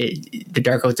 The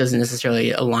Dark Oath doesn't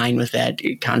necessarily align with that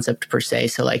concept per se.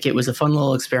 So like, it was a fun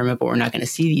little experiment, but we're not going to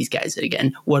see these guys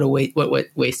again. What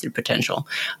wasted potential.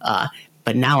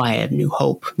 But now I have new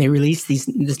hope. They released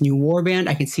this new warband.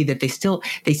 I can see that they still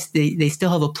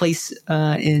have a place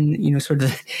in sort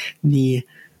of the I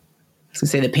was going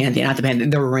to say the pantheon, not the pantheon,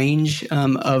 the range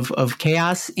of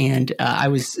chaos. And I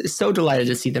was so delighted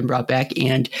to see them brought back.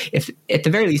 And if at the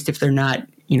very least, if they're not,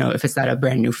 if it's not a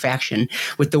brand new faction,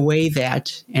 with the way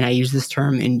that, and I use this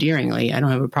term endearingly, I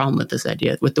don't have a problem with this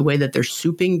idea, with the way that they're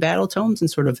souping battle tomes and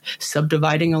sort of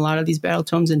subdividing a lot of these battle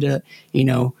tomes into,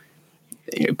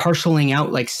 parceling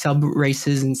out like sub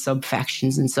races and sub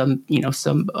factions and some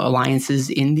alliances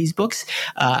in these books.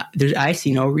 I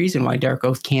see no reason why Dark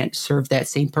Oath can't serve that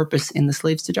same purpose in the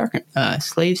Slaves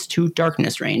to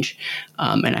Darkness range.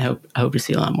 And I hope to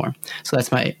see a lot more. So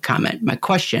that's my comment. My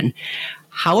question,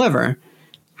 however,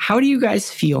 how do you guys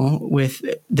feel with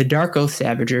the Dark Oath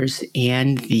Savagers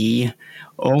and the,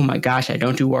 oh my gosh, I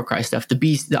don't do Warcry stuff,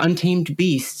 the Untamed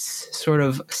Beasts sort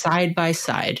of side by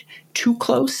side? Too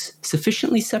close?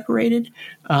 Sufficiently separated?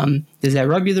 Does that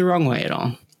rub you the wrong way at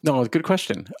all? No, good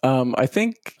question. I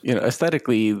think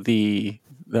aesthetically the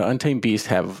Untamed Beasts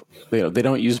have they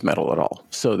don't use metal at all,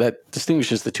 so that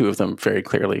distinguishes the two of them very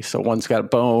clearly. So one's got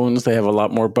bones; they have a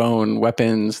lot more bone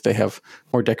weapons. They have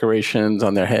more decorations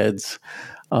on their heads,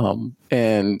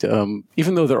 and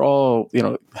even though they're all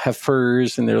have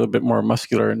furs and they're a little bit more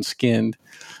muscular and skinned,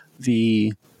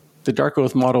 the Dark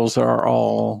Oath models are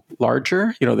all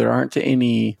larger. There aren't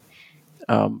any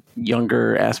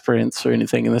younger aspirants or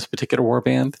anything in this particular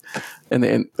warband. And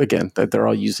then, again, they're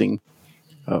all using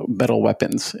metal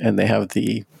weapons, and they have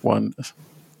the one,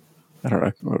 I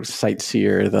don't know,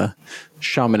 sightseer, the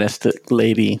shamanistic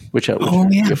lady, which would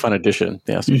be a fun addition.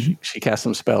 Yeah, so she casts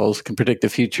some spells, can predict the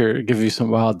future, give you some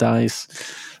wild dice,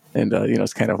 and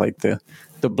it's kind of like the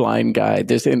blind guide.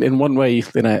 There's in one way,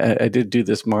 and I did do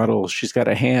this model. She's got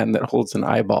a hand that holds an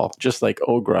eyeball, just like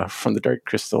Ogra from the Dark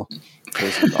Crystal.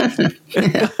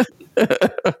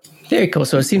 Very cool.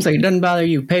 So it seems like it doesn't bother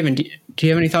you. Paven, do you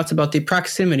have any thoughts about the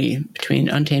proximity between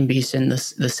Untamed Beasts and the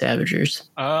Savagers?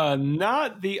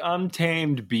 Not the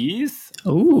Untamed Beasts.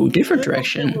 Ooh, different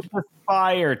direction. The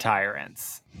Spire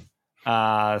Tyrants.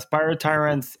 Spire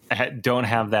Tyrants don't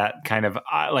have that kind of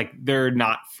they're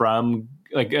not from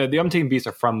the Untamed Beasts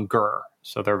are from Gur,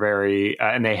 so they're very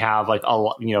and they have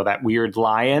that weird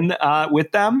lion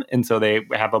with them, and so they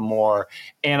have a more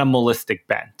animalistic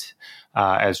bent,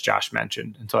 as Josh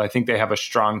mentioned, and so I think they have a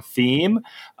strong theme.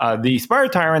 The Spire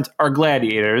Tyrants are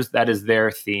gladiators; that is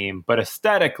their theme, but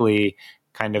aesthetically,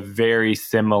 kind of very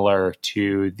similar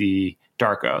to the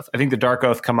Dark Oath. I think the Dark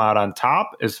Oath come out on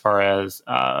top as far as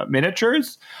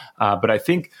miniatures, but I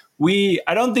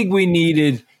don't think we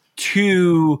needed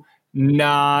two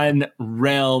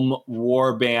non-realm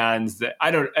war bands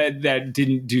that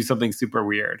didn't do something super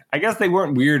weird. I guess they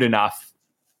weren't weird enough,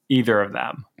 either of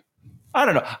them. I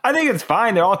don't know. I think it's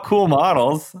fine. They're all cool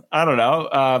models. I don't know.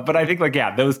 But I think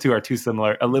those two are too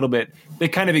similar a little bit. They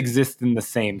kind of exist in the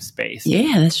same space.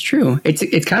 Yeah, that's true.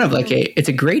 It's kind of like it's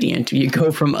a gradient. You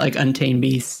go from Untamed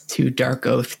Beasts to Dark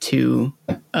Oath to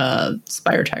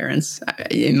Spire Tyrants,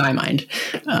 in my mind.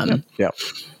 Yeah.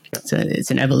 It's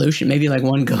an evolution. Maybe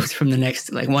one goes from the next,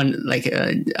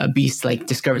 a beast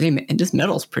discovers, hey, and just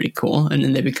metal's pretty cool, and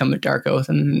then they become a Dark Oath,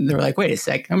 and they're like, wait a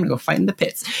sec, I'm gonna go fight in the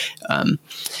pits.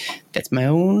 That's my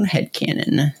own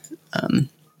headcanon.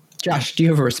 Josh, do you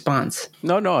have a response?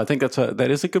 No, I think that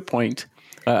is a good point.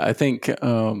 I think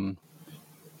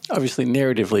obviously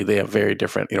narratively they have very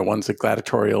different. One's a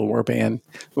gladiatorial warband,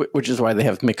 which is why they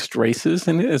have mixed races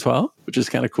in it as well, which is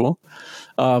kind of cool.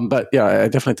 But yeah, I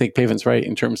definitely think Paven's right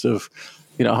in terms of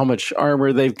how much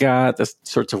armor they've got, the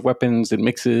sorts of weapons and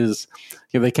mixes.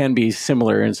 They can be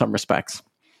similar in some respects.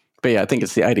 But yeah, I think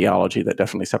it's the ideology that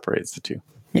definitely separates the two.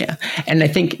 Yeah. And I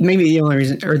think maybe the only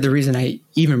reason, or the reason I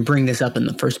even bring this up in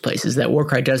the first place, is that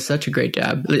Warcry does such a great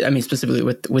job, I mean, specifically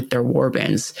with their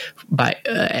warbands, by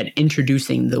at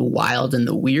introducing the wild and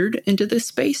the weird into this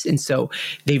space. And so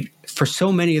for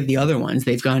so many of the other ones,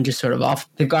 they've gone just sort of off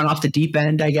the deep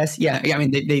end, I guess. Yeah. I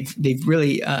mean, they've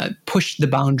really pushed the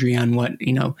boundary on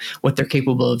what they're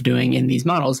capable of doing in these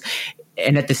models.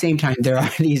 And at the same time, there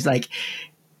are these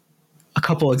a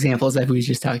couple examples that we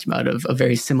just talked about of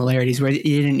very similarities where they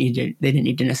didn't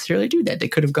need to necessarily do that. They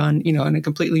could have gone, in a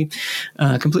completely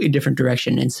different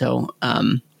direction. And so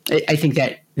I think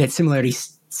that similarity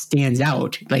stands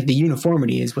out. The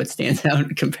uniformity is what stands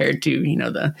out compared to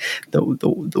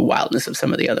the wildness of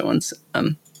some of the other ones.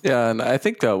 Yeah, and I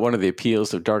think one of the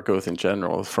appeals of Dark Oath in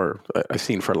general, I've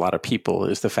seen for a lot of people,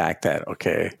 is the fact that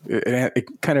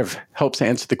it kind of helps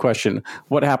answer the question: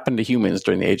 what happened to humans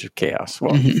during the Age of Chaos?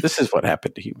 Well, this is what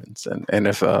happened to humans, and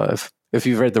if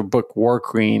you've read the book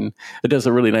Warcry, it does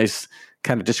a really nice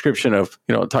kind of description of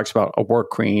it talks about a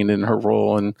Warcry and her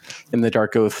role in the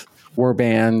Dark Oath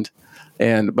warband,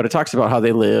 but it talks about how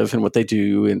they live and what they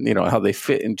do, and how they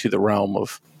fit into the realm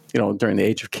of during the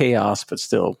Age of Chaos, but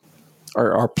still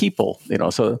are people,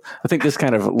 so I think this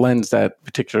kind of lends that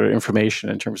particular information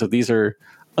in terms of these are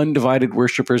undivided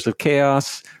worshipers of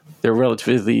chaos. They're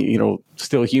relatively,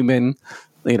 still human,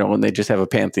 and they just have a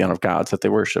pantheon of gods that they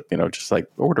worship, just like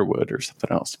Order would or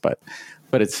something else. But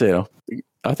it's,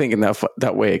 I think in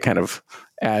that way, it kind of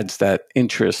adds that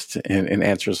interest and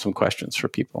answers some questions for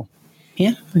people.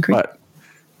 Yeah, agree. But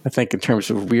I think in terms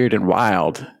of weird and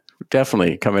wild, we're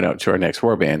definitely coming out to our next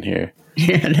warband here.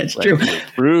 Yeah, that's true.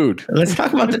 Brood. Let's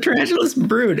talk about the Tarantulas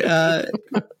Brood.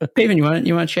 Paven, you want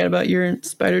to chat about your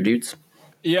spider dudes?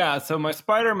 Yeah, so my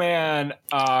Spider-Man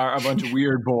are a bunch of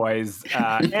weird boys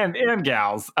and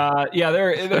gals.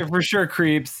 They're for sure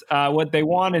creeps. What they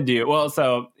want to do,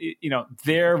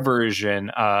 their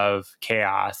version of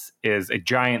chaos is a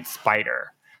giant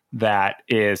spider. that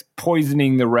is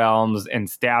poisoning the realms and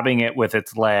stabbing it with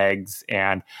its legs.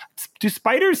 And do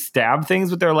spiders stab things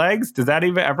with their legs? Does that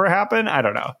even ever happen? I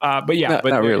don't know. But yeah,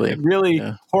 not really. Really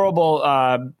horrible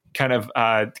kind of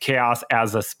chaos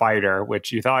as a spider,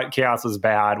 which you thought chaos was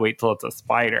bad. Wait till it's a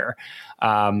spider.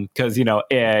 Because,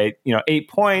 8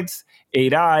 points,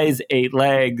 8 eyes, 8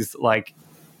 legs, like,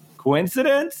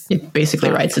 coincidence? It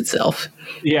basically writes itself.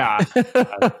 Yeah.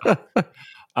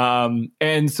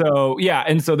 And so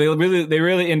they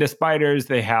really into spiders.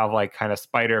 They have like kind of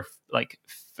spider, like,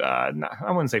 I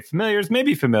wouldn't say familiars,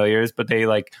 maybe familiars, but they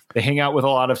hang out with a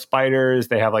lot of spiders.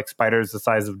 They have like spiders the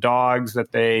size of dogs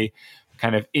that they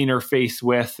kind of interface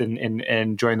with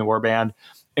and join the warband.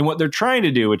 And what they're trying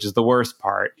to do, which is the worst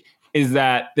part, is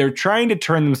that they're trying to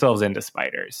turn themselves into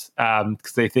spiders,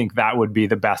 because they think that would be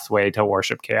the best way to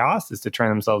worship chaos, is to turn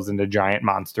themselves into giant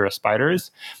monstrous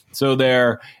spiders. So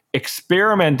they're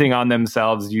experimenting on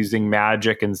themselves using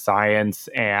magic and science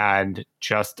and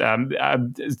just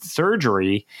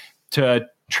surgery to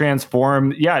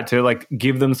transform, to like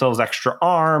give themselves extra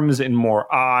arms and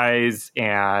more eyes,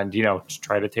 and to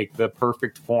try to take the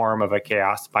perfect form of a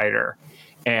chaos spider.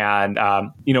 And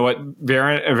what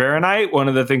Varanite, one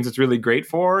of the things it's really great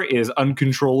for is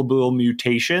uncontrollable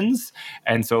mutations.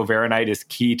 And so Varanite is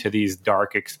key to these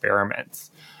dark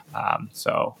experiments.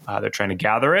 So they're trying to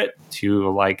gather it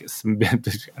to, like,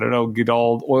 get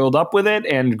all oiled up with it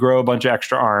and grow a bunch of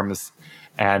extra arms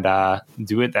and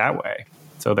do it that way.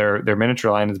 So their miniature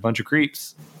line is a bunch of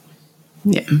creeps.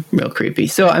 Yeah, real creepy.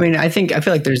 So, I mean, I feel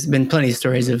like there's been plenty of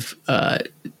stories of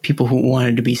people who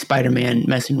wanted to be Spider-Man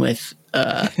messing with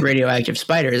radioactive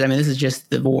spiders. I mean, this is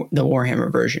just the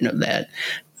Warhammer version of that.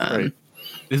 Right.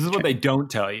 This is what they don't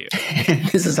tell you.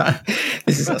 This is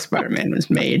how Spider-Man was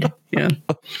made.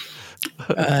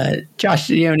 Josh,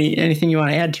 do you have anything you want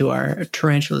to add to our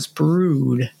Tarantulas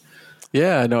brood?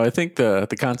 Yeah, no, I think the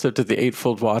concept of the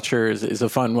Eightfold Watcher is a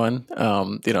fun one,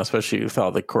 especially with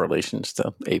all the correlations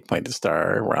to 8-pointed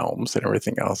star realms and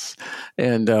everything else.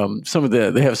 And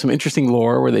they have some interesting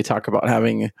lore where they talk about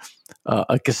having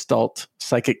a gestalt,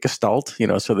 psychic gestalt,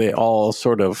 so they all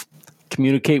sort of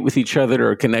communicate with each other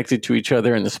or are connected to each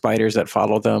other and the spiders that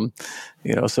follow them,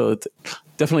 so it's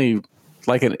definitely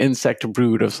like an insect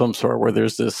brood of some sort where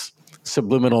there's this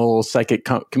subliminal psychic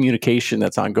communication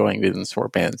that's ongoing within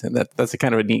Swordband, and that's a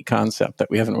kind of a neat concept that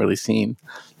we haven't really seen.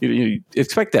 You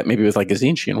expect that maybe with like a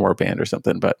Tzeentchian warband or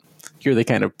something, but here they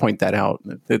kind of point that out.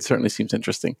 It certainly seems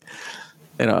interesting.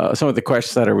 And some of the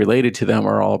quests that are related to them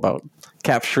are all about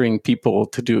capturing people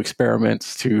to do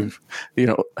experiments to,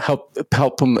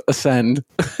 help them ascend.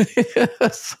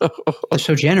 So, they're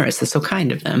so generous. They're so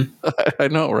kind of them. I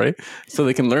know, right? So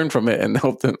they can learn from it and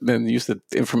help them then use the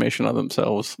information on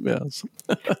themselves. Yes.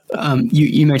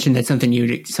 You mentioned that some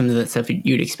of the stuff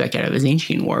you'd expect out of a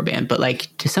Tzeentchian warband, but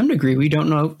like to some degree, we don't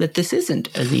know that this isn't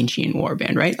a Tzeentchian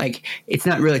warband, right? Like it's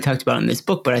not really talked about in this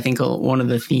book, but I think one of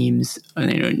the themes,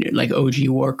 like OG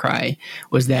Warcry,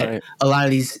 was that a lot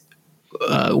of these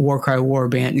Warcry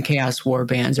warband and Chaos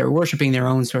warbands are worshiping their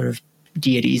own sort of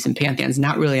deities and pantheons,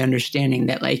 not really understanding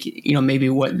that, like, maybe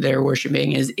what they're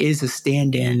worshiping is a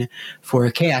stand-in for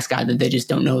a chaos god that they just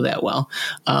don't know that well.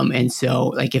 And so,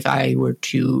 like, if I gun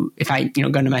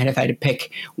to my head, if I had to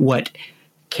pick what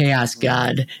chaos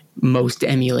god most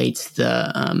emulates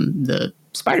the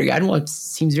spider god, well, it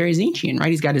seems very Tzeentchian, right?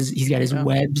 He's got his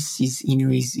webs.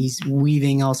 He's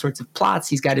weaving all sorts of plots.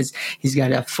 He's got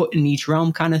a foot in each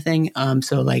realm kind of thing.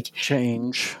 So like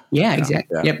change. Yeah,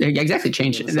 exactly. Yeah. Yep, exactly.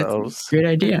 Change. That's a great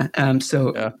idea.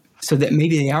 So that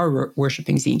maybe they are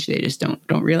worshiping Tzeentch. They just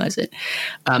don't realize it.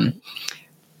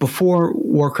 Before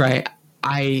Warcry,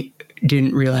 I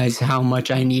didn't realize how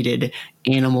much I needed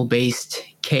animal-based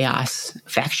chaos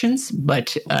factions,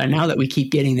 but now that we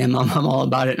keep getting them, I'm all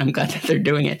about it. I'm glad that they're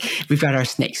doing it. We've got our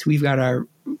snakes. We've got our,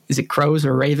 is it crows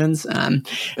or ravens? And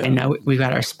now we've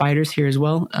got our spiders here as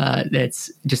well.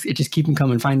 Just keep them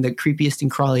coming. Find the creepiest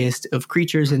and crawliest of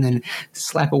creatures, and then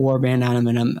slap a warband on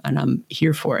them, and I'm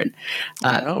here for it.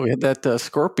 We had that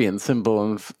scorpion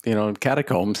symbol in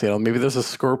catacombs. Maybe there's a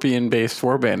scorpion-based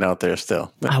warband out there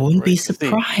still. I wouldn't be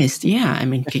surprised. Yeah, I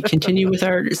mean, continue with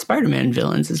our Spider-Man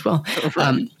villains as well.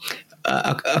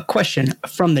 A question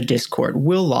from the Discord.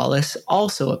 Will Lawless,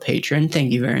 also a patron.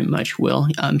 Thank you very much, Will.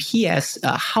 He asks,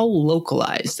 how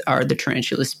localized are the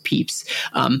Tarantulas peeps?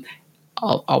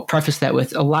 I'll preface that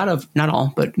with a lot of, not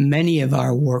all, but many of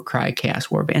our Warcry Chaos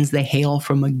Warbands, they hail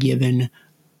from a given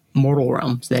mortal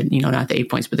realms that, not the 8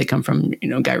 points, but they come from,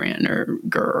 Gyran or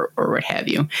Gur or what have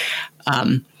you.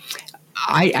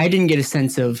 I didn't get a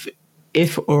sense of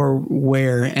if or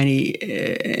where any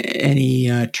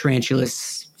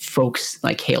Tarantulas folks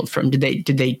like hailed from? Did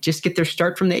they just get their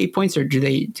start from the 8 points, or do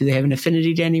they have an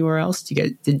affinity to anywhere else?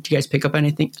 Did you guys pick up on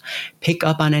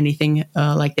anything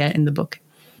like that in the book?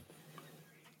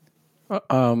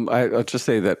 I'll just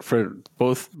say that for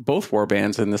both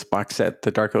warbands in this box set,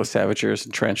 the Dark Oath Savagers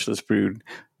and Tarantula's Brood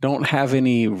don't have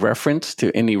any reference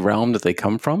to any realm that they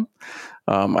come from.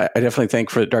 I definitely think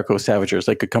for the Dark Oath Savagers,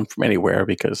 they could come from anywhere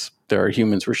because there are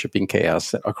humans worshiping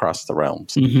chaos across the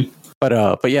realms. Mm-hmm.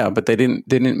 But they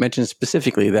didn't mention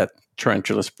specifically that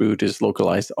Tarantula's Brood is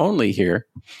localized only here.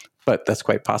 But that's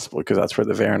quite possible because that's where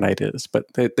the Varanite is. But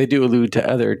they do allude to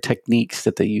other techniques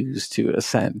that they use to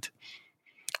ascend.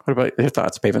 What about your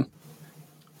thoughts, Paven?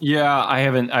 Yeah, I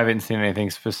haven't seen anything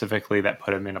specifically that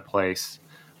put him in a place.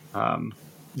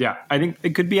 Yeah, I think it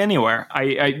could be anywhere.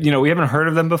 We haven't heard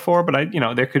of them before, but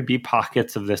there could be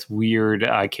pockets of this weird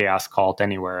chaos cult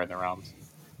anywhere in the realms.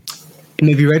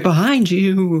 Maybe right behind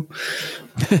you.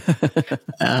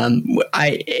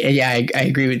 I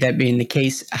agree with that being the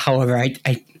case. However, I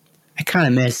kind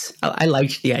of miss. I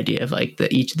liked the idea of like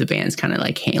each of the bands kind of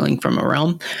like hailing from a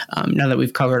realm. Now that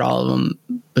we've covered all of them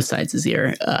besides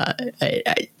Azir,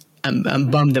 I'm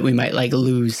bummed that we might like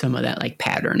lose some of that like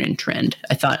pattern and trend.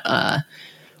 I thought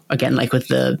again, like with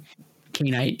the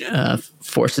Canaanite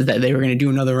forces, that they were going to do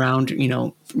another round.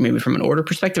 Maybe from an order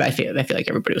perspective, I feel like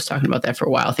everybody was talking about that for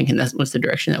a while, thinking that was the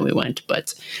direction that we went.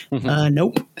 But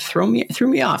nope, threw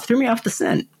me off the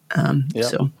scent.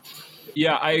 So.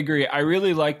 Yeah, I agree. I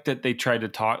really liked that they tried to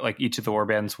talk like each of the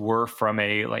warbands were from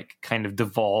a like kind of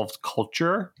devolved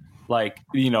culture. Like,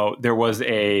 there was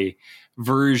a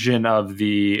version of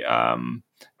the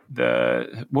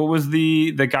what was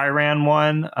the Gyran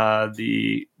one?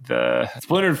 The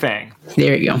Splintered Fang.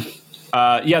 There you go.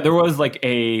 There was like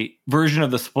a version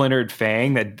of the Splintered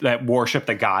Fang that worshipped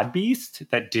the God Beast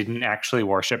that didn't actually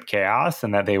worship chaos,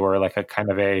 and that they were like a kind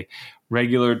of a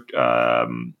regular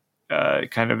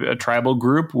kind of a tribal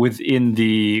group within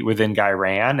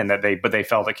Gyran, and that they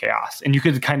fell to chaos, and you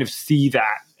could kind of see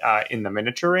that in the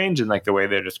miniature range and like the way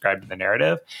they're described in the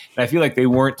narrative. And I feel like they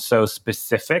weren't so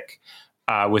specific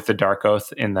with the Dark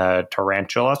Oath in the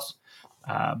Tarantulas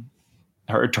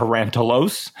or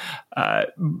Tarantulos,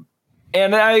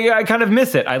 and I kind of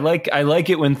miss it. I like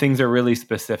it when things are really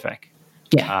specific.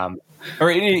 Yeah.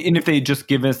 And if they just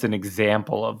give us an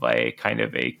example of a kind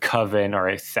of a coven or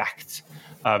a sect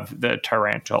of the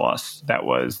Tarantulas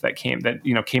that came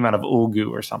out of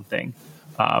Ulgu or something,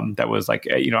 that was like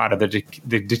out of the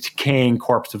decaying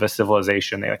corpse of a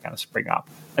civilization, they like kind of spring up.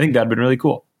 I think that'd been really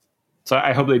cool. So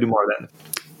I hope they do more of that.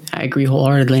 I agree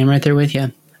wholeheartedly. I'm right there with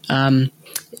you.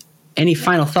 Any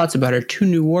final thoughts about our two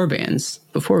new warbands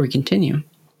before we continue?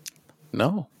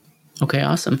 No. Okay,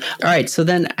 awesome. All right, so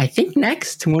then I think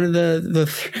next one of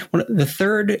the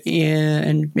third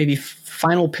and maybe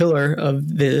final pillar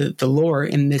of the lore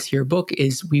in this here book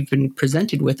is we've been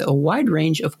presented with a wide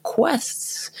range of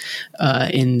quests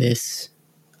in this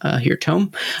here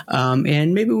tome,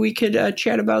 and maybe we could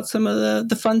chat about some of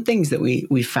the fun things that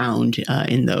we found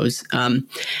in those.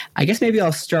 I guess maybe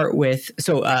I'll start with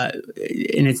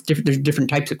and it's different. There's different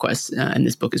types of quests in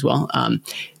this book as well.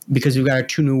 Because we've got our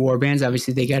two new warbands,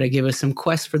 obviously they got to give us some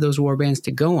quests for those warbands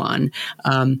to go on,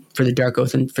 for the Dark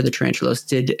Oath and for the Tarantulas.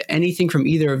 Did anything from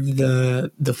either of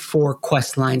the four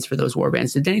quest lines for those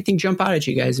warbands, did anything jump out at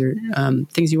you guys, or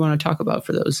things you want to talk about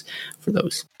for those?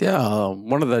 Yeah,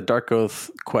 one of the Dark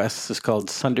Oath quests is called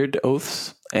Sundered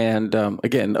Oaths. And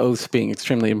again, oaths being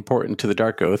extremely important to the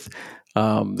Dark Oath.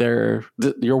 Your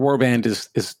warband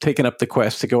is taking up the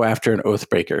quest to go after an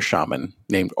Oathbreaker shaman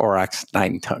named Aurochs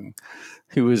Ninetongue,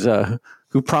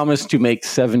 who promised to make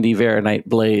 70 Varanite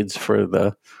blades for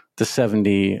the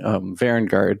 70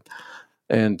 Varangard.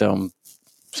 And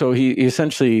so he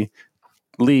essentially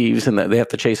leaves, and they have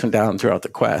to chase him down throughout the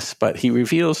quest. But he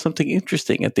reveals something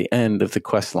interesting at the end of the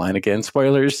quest line. Again,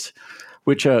 spoilers,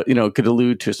 which could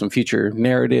allude to some future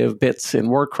narrative bits in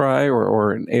Warcry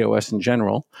or in AOS in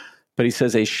general. But he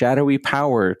says a shadowy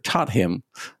power taught him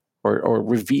or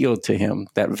revealed to him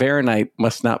that Varanite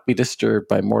must not be disturbed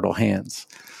by mortal hands,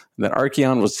 and that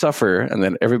Archaon would suffer, and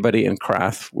then everybody in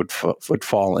Krath would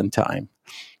fall in time.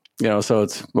 So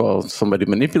it's, somebody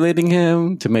manipulating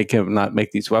him to make him not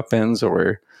make these weapons,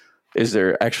 or is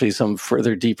there actually some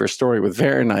further deeper story with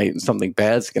Varanite and something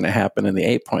bad's going to happen in the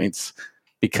 8 points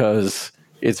because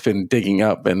it's been digging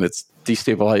up and it's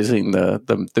destabilizing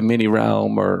the mini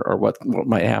realm or what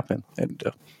might happen. And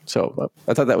so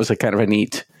I thought that was a kind of a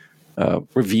neat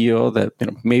reveal that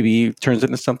maybe turns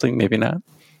into something, maybe not.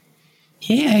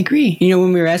 Yeah, I agree.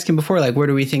 When we were asking before, like, where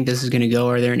do we think this is going to go?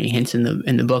 Are there any hints in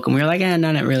the book? And we were like,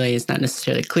 not really. It's not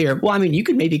necessarily clear. Well, I mean, you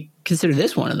could maybe consider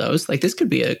this one of those. Like this could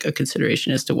be a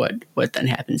consideration as to what then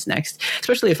happens next,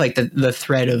 especially if like the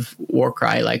thread of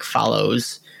Warcry like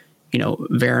follows,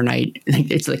 Varanite.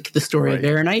 It's like the story of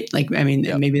Varanite. Like, I mean,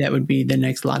 maybe that would be the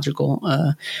next logical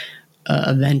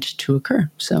event to occur.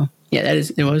 So yeah,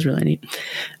 it was really neat.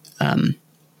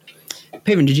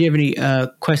 Paven, did you have any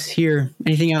quests here?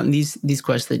 Anything out in these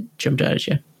quests that jumped out at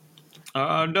you?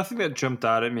 Nothing that jumped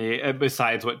out at me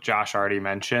besides what Josh already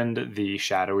mentioned, the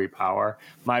shadowy power.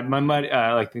 My money,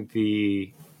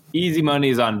 the easy money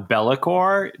is on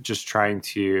Bellicor, just trying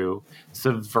to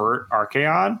subvert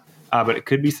Archaon, but it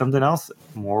could be something else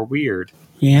more weird.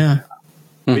 Yeah.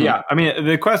 But yeah, I mean,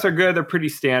 the quests are good. They're pretty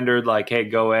standard. Like, hey,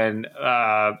 go in,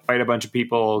 fight a bunch of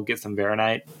people, get some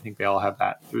Varanite. I think they all have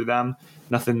that through them.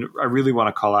 Nothing I really want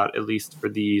to call out, at least for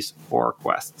these 4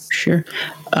 quests. Sure.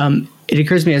 It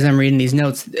occurs to me as I'm reading these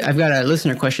notes, I've got a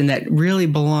listener question that really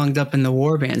belonged up in the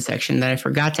warband section that I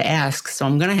forgot to ask, so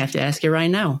I'm going to have to ask it right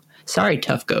now. Sorry,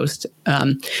 Tough Ghost.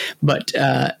 But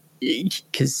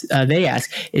because they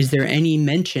ask, is there any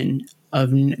mention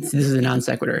of, this is a non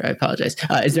sequitur, I apologize.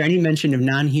 Is there any mention of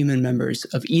non-human members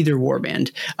of either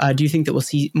warband? Do you think that we'll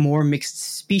see more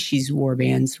mixed species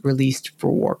warbands released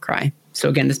for Warcry? So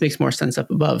again, this makes more sense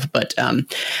up above, but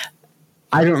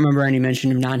I don't remember any mention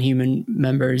of non-human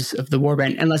members of the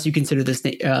warband, unless you consider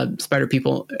the spider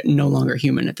people no longer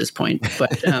human at this point.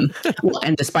 But well,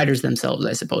 and the spiders themselves,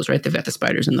 I suppose, right? They've got the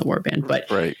spiders in the warband, but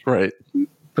right.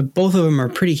 But both of them are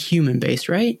pretty human based,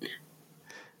 right?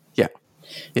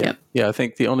 Yeah. I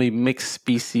think the only mixed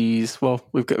species. Well,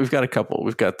 we've got a couple.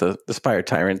 We've got the Spire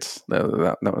Tyrants.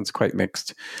 That one's quite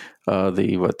mixed.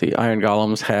 The Iron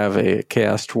Golems have a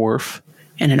Chaos Dwarf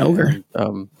and an Ogre.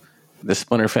 The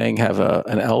Splinter Fang have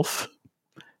an Elf.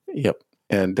 Yep.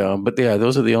 And but yeah,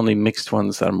 those are the only mixed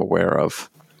ones that I'm aware of.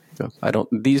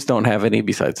 These don't have any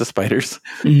besides the spiders.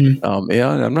 Mm-hmm.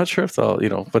 I'm not sure if they'll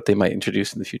what they might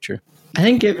introduce in the future. I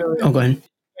think go ahead.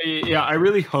 Yeah, I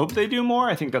really hope they do more.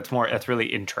 I think that's really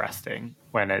interesting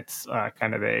when it's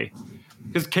kind of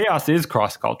because chaos is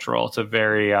cross-cultural. It's a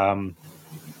very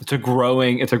it's a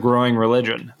growing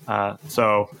religion. I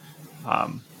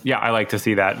like to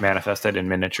see that manifested in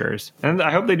miniatures, and I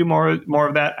hope they do more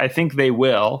of that. I think they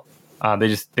will.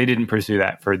 They didn't pursue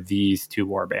that for these 2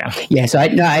 warbands. Yeah, so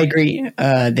I agree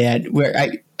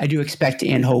that I do expect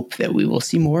and hope that we will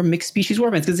see more mixed species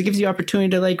warbands, because it gives you opportunity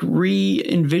to like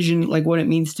re-envision like what it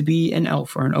means to be an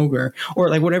elf or an ogre or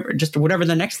like whatever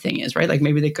the next thing is, right? Like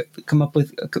maybe they come up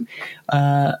with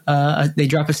they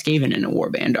drop a Skaven in a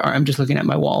warband, or I'm just looking at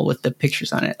my wall with the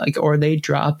pictures on it, like, or they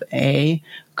drop a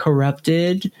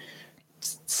corrupted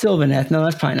Sylvaneth. No,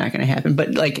 that's probably not going to happen,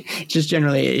 but like just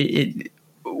generally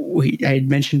I had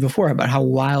mentioned before about how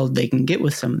wild they can get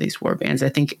with some of these warbands. I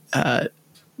think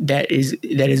that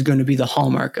is going to be the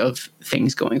hallmark of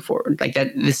things going forward. Like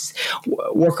that, this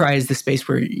Warcry is the space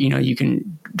where you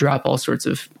can drop all sorts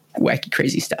of wacky,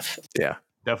 crazy stuff. Yeah,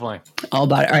 definitely, all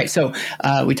about it. All right, so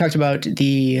we talked about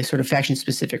the sort of faction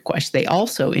specific quests. They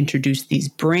also introduced these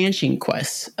branching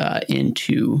quests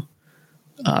into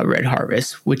Red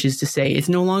Harvest, which is to say it's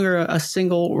no longer a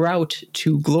single route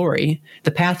to glory. The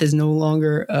path is no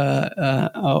longer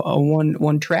a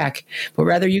one track, but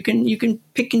rather you can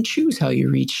pick and choose how you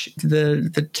reach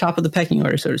the top of the pecking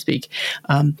order, so to speak.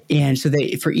 And so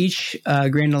for each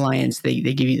Grand Alliance, they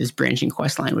give you this branching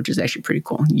quest line, which is actually pretty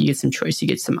cool. You get some choice, you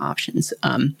get some options.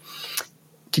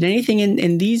 Did anything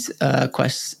in these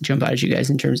quests jump out at you guys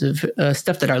in terms of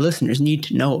stuff that our listeners need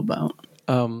to know about?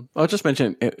 I'll just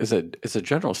mention it as a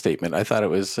general statement. I thought it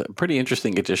was a pretty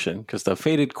interesting addition, because the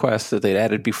Fated quest that they'd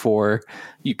added before,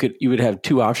 you would have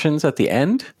 2 options at the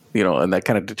end, and that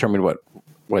kind of determined what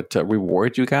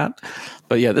reward you got.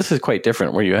 But yeah, this is quite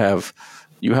different, where you have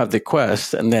the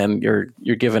quest, and then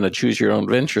you're given a choose your own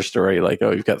adventure story. Like,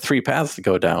 you've got 3 paths to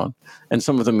go down, and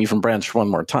some of them even branch one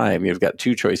more time. You've got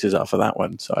 2 choices off of that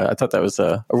one. So I thought that was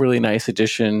a really nice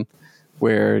addition,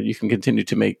 where you can continue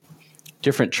to make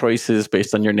different choices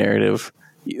based on your narrative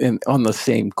and on the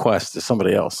same quest as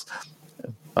somebody else.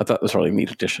 I thought it was a really neat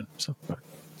addition. So,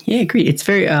 yeah, I agree. It's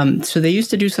very so they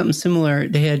used to do something similar.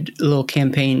 They had a little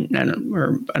campaign, I don't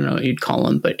know what you'd call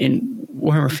them, but in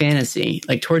Warhammer Fantasy,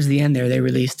 like towards the end there, they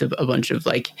released a bunch of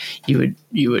like you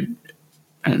would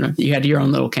I don't know, you had your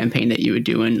own little campaign that you would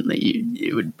do, and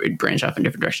you would branch off in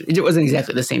different directions. It wasn't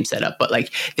exactly the same setup, but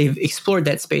like they've explored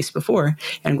that space before, and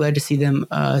I'm glad to see them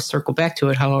circle back to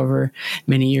it, however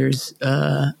many years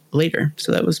later.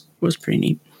 So that was pretty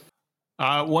neat.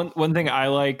 One thing I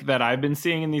like that I've been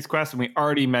seeing in these quests, and we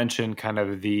already mentioned kind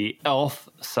of the elf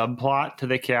subplot to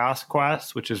the Chaos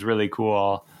quest, which is really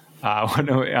cool.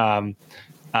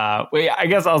 I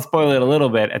guess I'll spoil it a little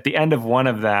bit. At the end of one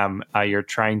of them, you're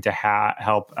trying to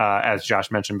help, as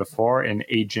Josh mentioned before, an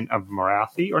agent of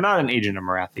Marathi, or not an agent of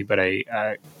Marathi, but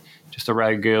just a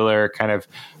regular kind of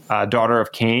daughter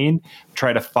of Cain,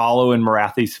 try to follow in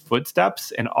Marathi's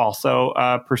footsteps and also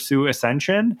pursue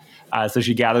ascension. So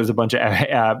she gathers a bunch of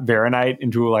Varanite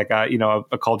into like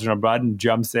a cauldron of blood and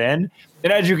jumps in.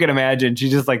 And as you can imagine, she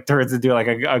just like turns into like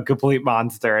a complete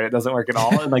monster, and it doesn't work at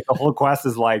all. And like the whole quest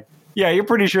is like, yeah, you're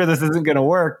pretty sure this isn't going to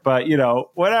work, but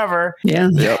whatever. Yeah.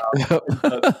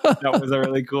 That was a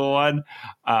really cool one.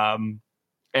 But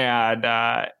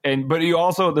you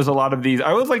also, there's a lot of these. I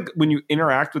always like when you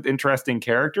interact with interesting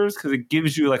characters, because it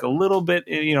gives you like a little bit,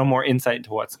 more insight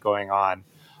into what's going on.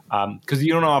 Because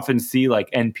you don't often see like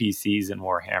NPCs in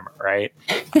Warhammer, right?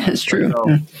 Yeah, that's true.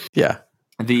 So, yeah.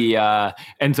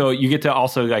 And so you get to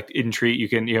also like entreat. You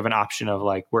have an option of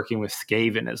like working with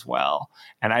Skaven as well.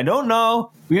 And I don't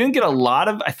know, we didn't get a lot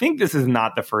of. I think this is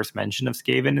not the first mention of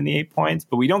Skaven in the 8 points,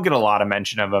 but we don't get a lot of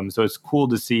mention of them. So it's cool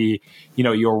to see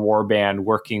your warband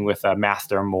working with a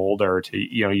master molder to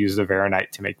use the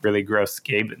Varanite to make really gross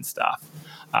Skaven stuff.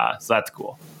 So that's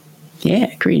cool.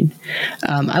 Yeah, agreed.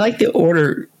 I like the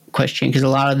order question because a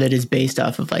lot of it is based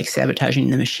off of like sabotaging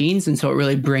the machines, and so it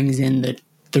really brings in the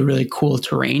really cool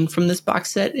terrain from this box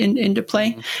set into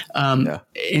play.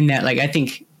 In that, like, I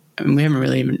think we haven't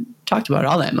really even talked about it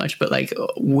all that much, but like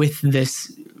with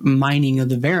this mining of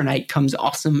the Varanite comes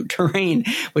awesome terrain,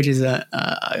 which is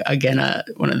again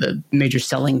one of the major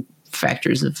selling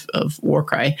factors of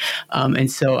Warcry. And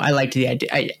so I liked the idea.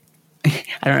 I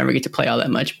don't ever get to play all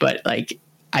that much, but like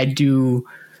I do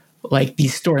like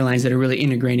these storylines that are really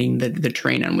integrating the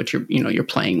terrain on which you're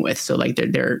playing with. So like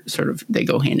they're sort of, they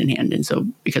go hand in hand. And so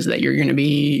because of that, you're going to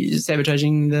be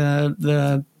sabotaging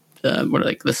the what are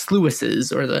like the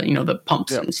sluices or the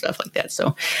pumps and stuff like that.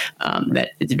 So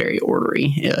that it's very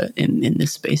ordery in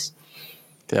this space.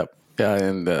 Yep. Yeah,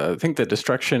 and I think the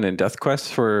destruction and death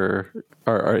quests are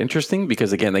interesting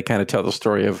because again they kind of tell the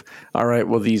story of, all right,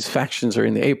 well, these factions are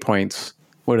in the 8 points.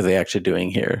 What are they actually doing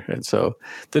here? And so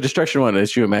the destruction one,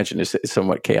 as you imagine, is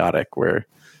somewhat chaotic, where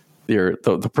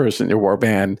the person, your war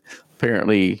band,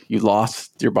 apparently you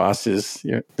lost your boss's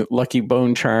lucky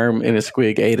bone charm in a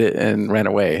squig, ate it, and ran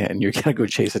away, and you gotta go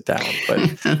chase it down. But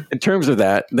in terms of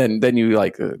that, then you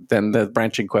then the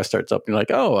branching quest starts up, and you're like,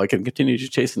 oh, I can continue to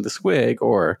chasing the squig,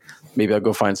 or maybe I'll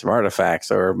go find some artifacts,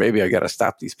 or maybe I got to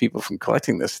stop these people from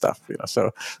collecting this stuff. So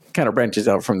it kind of branches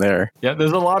out from there. Yeah,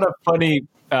 there's a lot of funny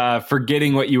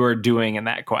forgetting what you were doing in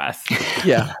that quest.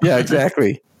 Yeah,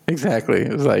 exactly.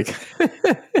 It was like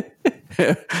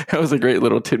that was a great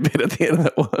little tidbit at the end of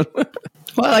that one.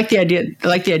 Well, I like the idea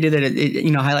that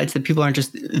it highlights that people aren't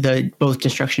just both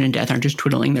destruction and death aren't just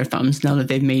twiddling their thumbs now that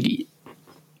they've made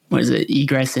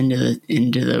egress into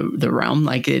the realm.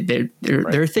 Like there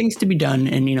are things to be done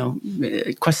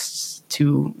and quests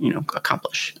to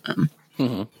accomplish.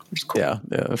 Which is cool. Yeah.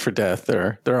 For death,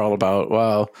 they're all about,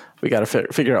 well, we got to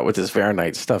figure out what this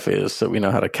Varanite stuff is, so we know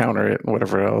how to counter it and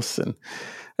whatever else. And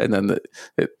then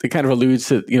it kind of alludes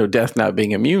to death not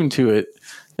being immune to it,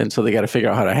 and so they got to figure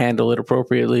out how to handle it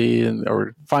appropriately,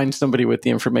 or find somebody with the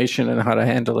information and how to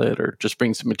handle it, or just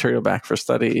bring some material back for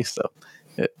study. So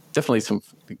definitely some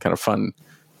kind of fun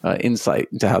insight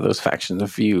into how those factions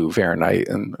view Varanite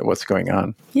and what's going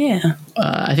on. Yeah,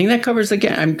 I think that covers.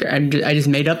 Again, I just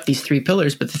made up these 3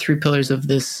 pillars, but the 3 pillars of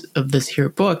this here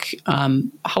book.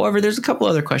 However, there's a couple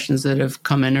other questions that have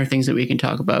come in, or things that we can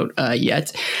talk about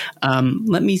yet.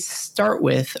 Let me start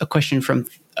with a question from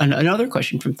another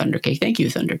question from Thundercake. Thank you,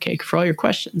 Thundercake, for all your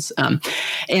questions.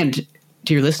 And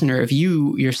to your listener, if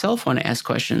you yourself want to ask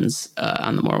questions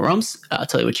on the Mortal Realms, I'll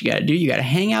tell you what you got to do. You got to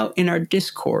hang out in our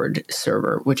Discord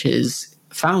server, which is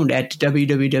found at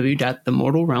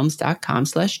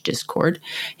www.themortalrealms.com/Discord.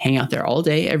 Hang out there all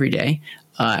day, every day.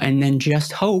 And then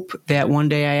just hope that one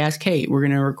day I ask, hey, we're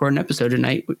going to record an episode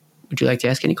tonight. Would you like to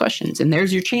ask any questions? And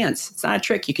there's your chance. It's not a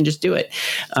trick. You can just do it.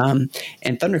 And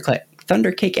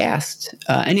Thundercake asked,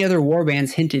 any other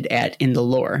warbands hinted at in the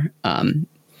lore?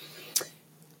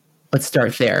 Let's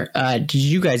start there. Did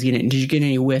you guys get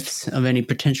any whiffs of any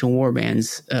potential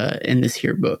warbands in this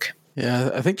here book? Yeah,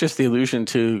 I think just the allusion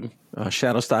to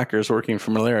Shadowstalkers working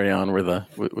for Malarion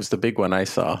was the big one I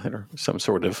saw, or some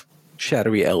sort of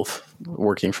shadowy elf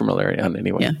working for Malarion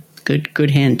anyway. Yeah,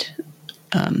 good hint.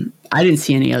 I didn't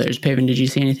see any others. Paven, did you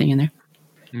see anything in there?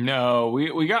 No,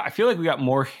 we got. I feel like we got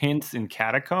more hints in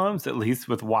Catacombs, at least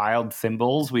with wild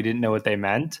symbols. We didn't know what they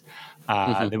meant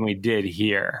than we did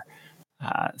here.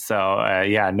 No.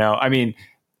 I mean,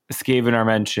 Skaven are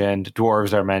mentioned,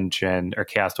 dwarves are mentioned, or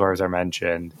chaos dwarves are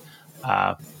mentioned.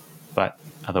 but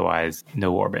otherwise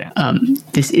no warband.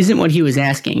 This isn't what he was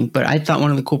asking, but I thought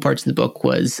one of the cool parts of the book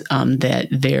was that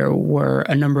there were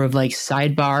a number of like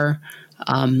sidebar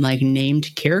like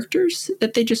named characters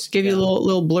that they just give you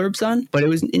little blurbs on. But it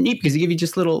was neat because they give you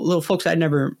just little folks I'd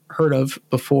never heard of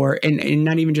before, and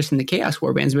not even just in the Chaos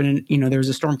Warbands, but in, there was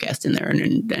a Stormcast in there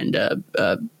and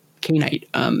K-Knight,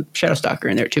 Shadowstalker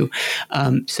in there too.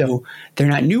 So they're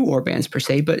not new warbands per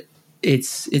se, but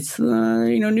it's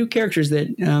new characters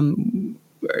that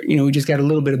we just got a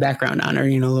little bit of background on, or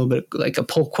a little bit like a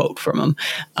pull quote from them,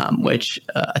 which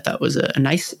I thought was a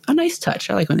nice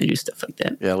touch. I like when they do stuff like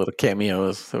that. Yeah, little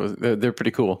cameos. They're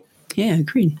pretty cool. Yeah,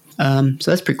 agreed. So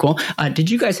that's pretty cool.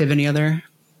 Did you guys have any other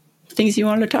things you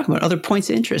wanted to talk about? Other points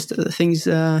of interest? The things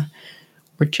we're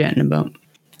chatting about?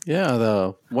 Yeah,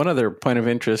 the one other point of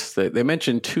interest, they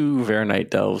mentioned 2 Varanite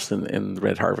delves in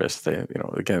Red Harvest.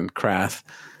 Again, Krath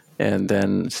and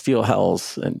then Steel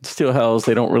Hells. And Steel Hells,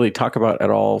 they don't really talk about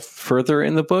at all further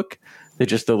in the book. They're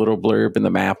just a little blurb in the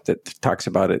map that talks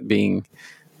about it being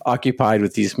occupied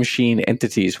with these machine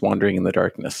entities wandering in the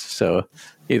darkness. So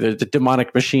either the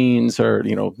demonic machines or,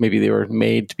 maybe they were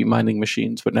made to be mining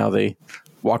machines, but now they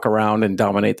walk around and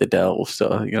dominate the delves.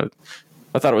 So,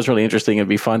 I thought it was really interesting. It'd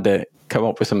be fun to come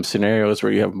up with some scenarios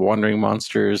where you have wandering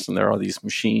monsters and there are all these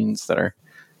machines that are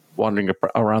wandering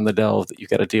around the delve that you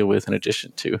got to deal with in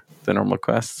addition to the normal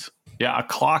quests. Yeah, a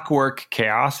Clockwork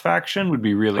Chaos faction would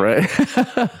be really right.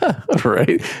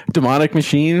 Right. Demonic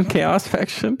machine Chaos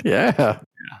faction. Yeah.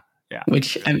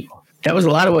 Which that was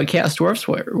a lot of what Chaos Dwarfs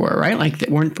were right? Like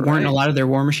weren't a lot of their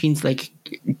war machines like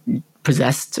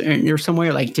possessed or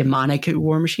somewhere, like demonic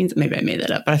war machines? Maybe I made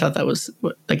that up, but I thought that was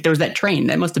like there was that train.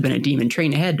 That must have been a demon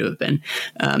train. It had to have been.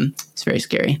 It's very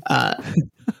scary.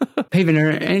 Paven, are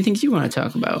anything you want to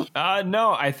talk about?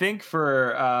 No, I think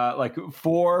for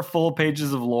 4 full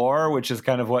pages of lore, which is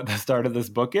kind of what the start of this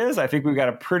book is, I think we got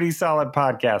a pretty solid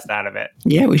podcast out of it.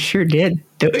 Yeah, we sure did.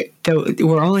 Though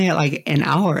we're only at like an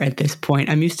hour at this point.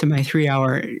 I'm used to my 3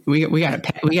 hour. We got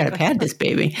to pad this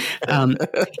baby.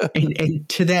 And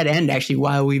to that end, actually,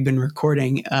 while we've been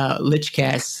recording,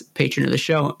 Lichcast, patron of the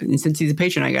show, and since he's a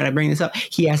patron, I got to bring this up.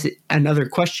 He asked another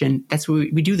question. That's what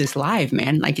we do this live,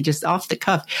 man. Like just off the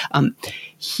cuff.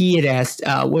 He had asked,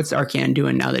 "What's Arcan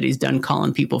doing now that he's done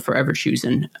calling people forever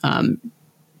choosing?"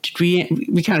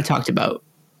 We kind of talked about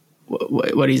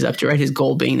what he's up to, right? His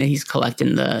goal being that he's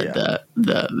collecting the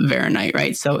Varanite,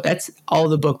 right? So that's all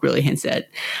the book really hints at.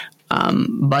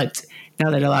 But now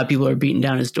that a lot of people are beating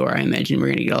down his door, I imagine we're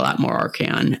going to get a lot more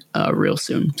Arcan real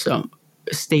soon. So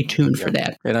stay tuned for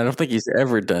that. And I don't think he's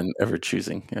ever done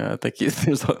choosing. I think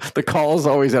the call is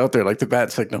always out there, like the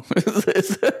bat signal.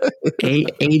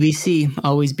 ABC,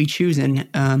 always be choosing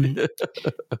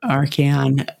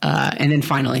Arcan. And then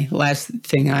finally, last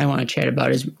thing I want to chat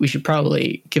about is we should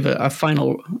probably give a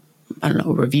final,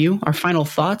 review, our final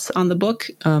thoughts on the book.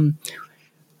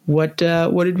 What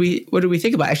did we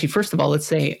think about? Actually, first of all, let's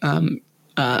say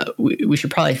we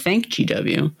should probably thank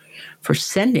GW for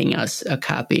sending us a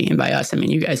copy, and by us I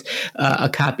mean you guys, a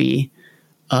copy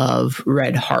of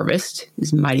Red Harvest.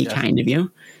 Is mighty kind of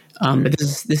you. But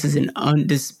this is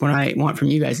what I want from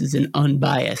you guys is an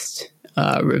unbiased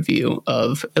review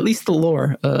of at least the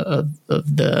lore of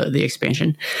the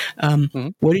expansion.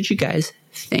 What did you guys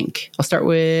think? I'll start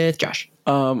with Josh.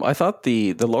 I thought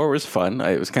the lore was fun.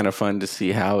 It was kind of fun to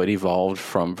see how it evolved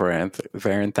from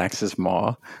Varanthax's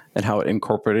Maw and how it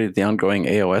incorporated the ongoing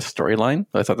AOS storyline.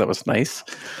 I thought that was nice.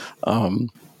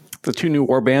 The 2 new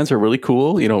warbands are really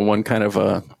cool. One kind of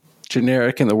a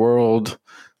generic in the world.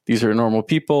 These are normal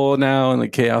people now in the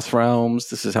Chaos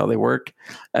realms. This is how they work.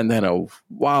 And then a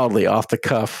wildly off the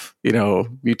cuff,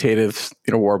 mutative,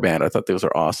 warband. I thought those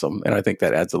are awesome. And I think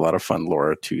that adds a lot of fun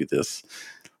lore to this.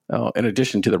 In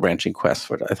addition to the branching quests,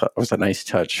 what I thought was a nice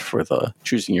touch for the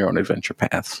choosing your own adventure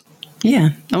paths. Yeah,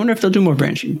 I wonder if they'll do more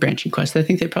branching quests. I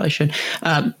think they probably should.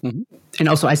 And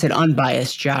also, I said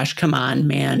unbiased. Josh, come on,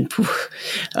 man.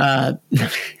 I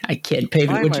kid. I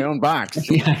have my own box.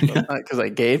 Yeah, because I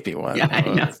gave you one. Yeah, I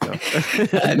know.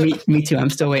 So. Me too. I'm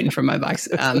still waiting for my box.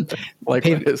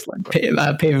 Likewise.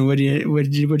 Paven, what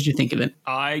did you think of it?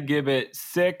 I give it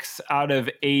 6 out of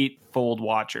 8 Fold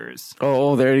Watchers.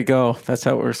 Oh, there you go. That's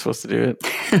how we're supposed to do it.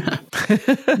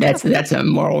 That's a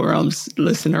Moral Realms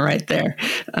listener right there.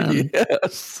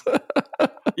 Yes.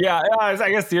 Yeah, I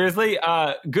guess seriously,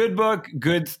 good book,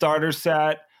 good starter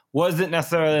set. Wasn't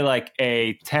necessarily like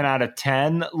a 10 out of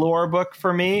 10 lore book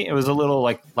for me. It was a little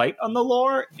like light on the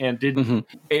lore, and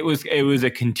it was a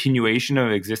continuation of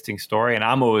an existing story. And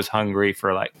I'm always hungry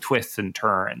for like twists and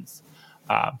turns.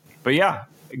 But yeah,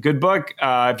 good book.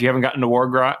 If you haven't gotten to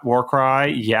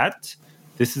Warcry yet,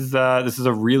 this is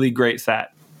a really great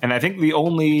set. And I think the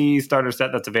only starter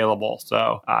set that's available.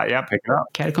 So, yeah, pick it up.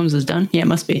 Catacombs is done? Yeah, it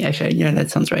must be. Actually, yeah, that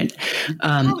sounds right.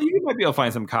 Well, you might be able to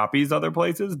find some copies other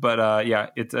places, but yeah,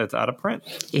 it's out of print.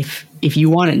 If you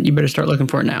want it, you better start looking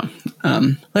for it now.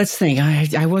 Let's think.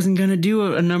 I wasn't going to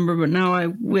do a number, but now I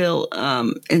will.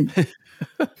 And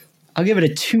I'll give it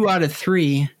a 2 out of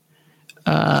 3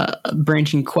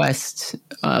 branching quest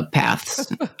paths.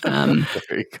 There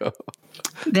you go.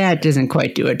 That doesn't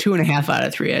quite do it. 2.5 out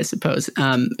of 3, I suppose.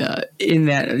 In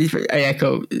that, I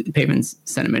echo Paven's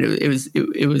sentiment. It was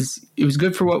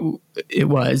good for what it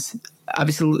was.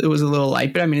 Obviously, it was a little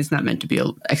light, but I mean, it's not meant to be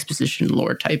an exposition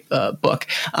lore type book.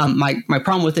 My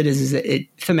problem with it is that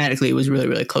thematically it was really,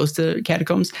 really close to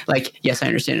Catacombs. Like, yes, I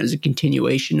understand it was a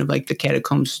continuation of like the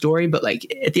Catacombs story, but like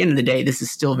at the end of the day, this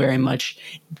is still very much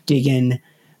digging,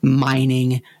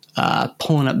 mining,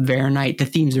 pulling up Varanite. The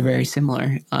themes are very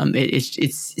similar.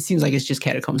 It seems like it's just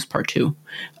Catacombs Part 2,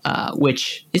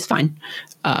 which is fine.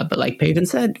 But like Paven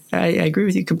said, I agree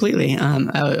with you completely.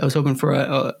 I was hoping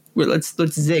for let's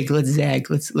zig, let's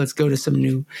zag, let's go to some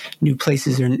new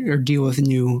places or deal with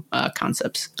new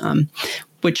concepts.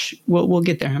 Which we'll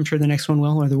get there. I'm sure the next one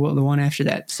will, or the one after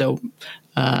that. So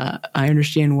I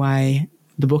understand why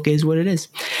the book is what it is.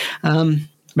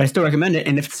 But I still recommend it,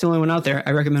 and if it's the only one out there,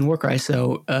 I recommend Warcry.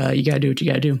 So you gotta do what you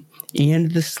gotta do.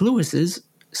 And the sluices,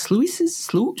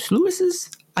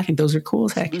 I think those are cool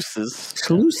as heck.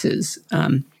 Sluices.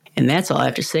 And that's all I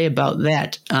have to say about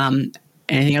that.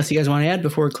 Anything else you guys want to add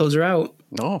before we close her out?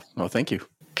 No, thank you.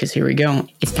 Because here we go.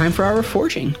 It's time for our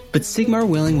reforging, but Sigmar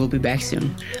willing, we'll be back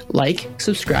soon. Like,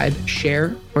 subscribe,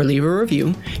 share, or leave a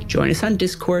review. Join us on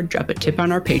Discord, drop a tip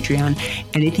on our Patreon.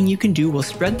 Anything you can do will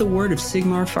spread the word of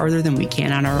Sigmar farther than we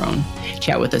can on our own.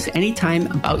 Chat with us anytime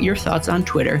about your thoughts on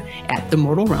Twitter at The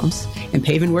Mortal Realms. And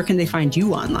Paven, where can they find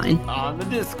you online? On the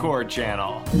Discord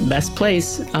channel. Best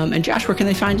place. And Josh, where can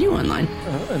they find you online?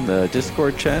 In the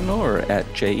Discord channel or at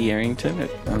J.E. Arrington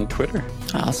on Twitter.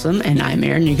 Awesome. And I'm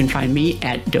Aaron. You can find me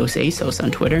at Dos Asos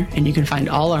on Twitter. And you can find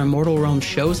all our Mortal Realms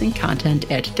shows and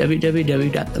content at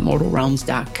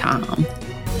www.themortalrealms.com.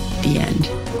 The end.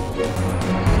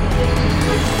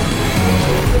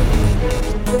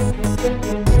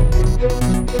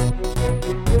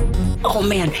 Oh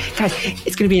man, guys,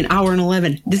 it's going to be an hour and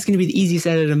 11. This is going to be the easiest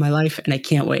edit of my life, and I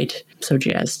can't wait. I'm so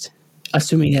jazzed.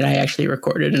 Assuming that I actually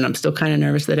recorded, and I'm still kind of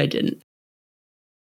nervous that I didn't.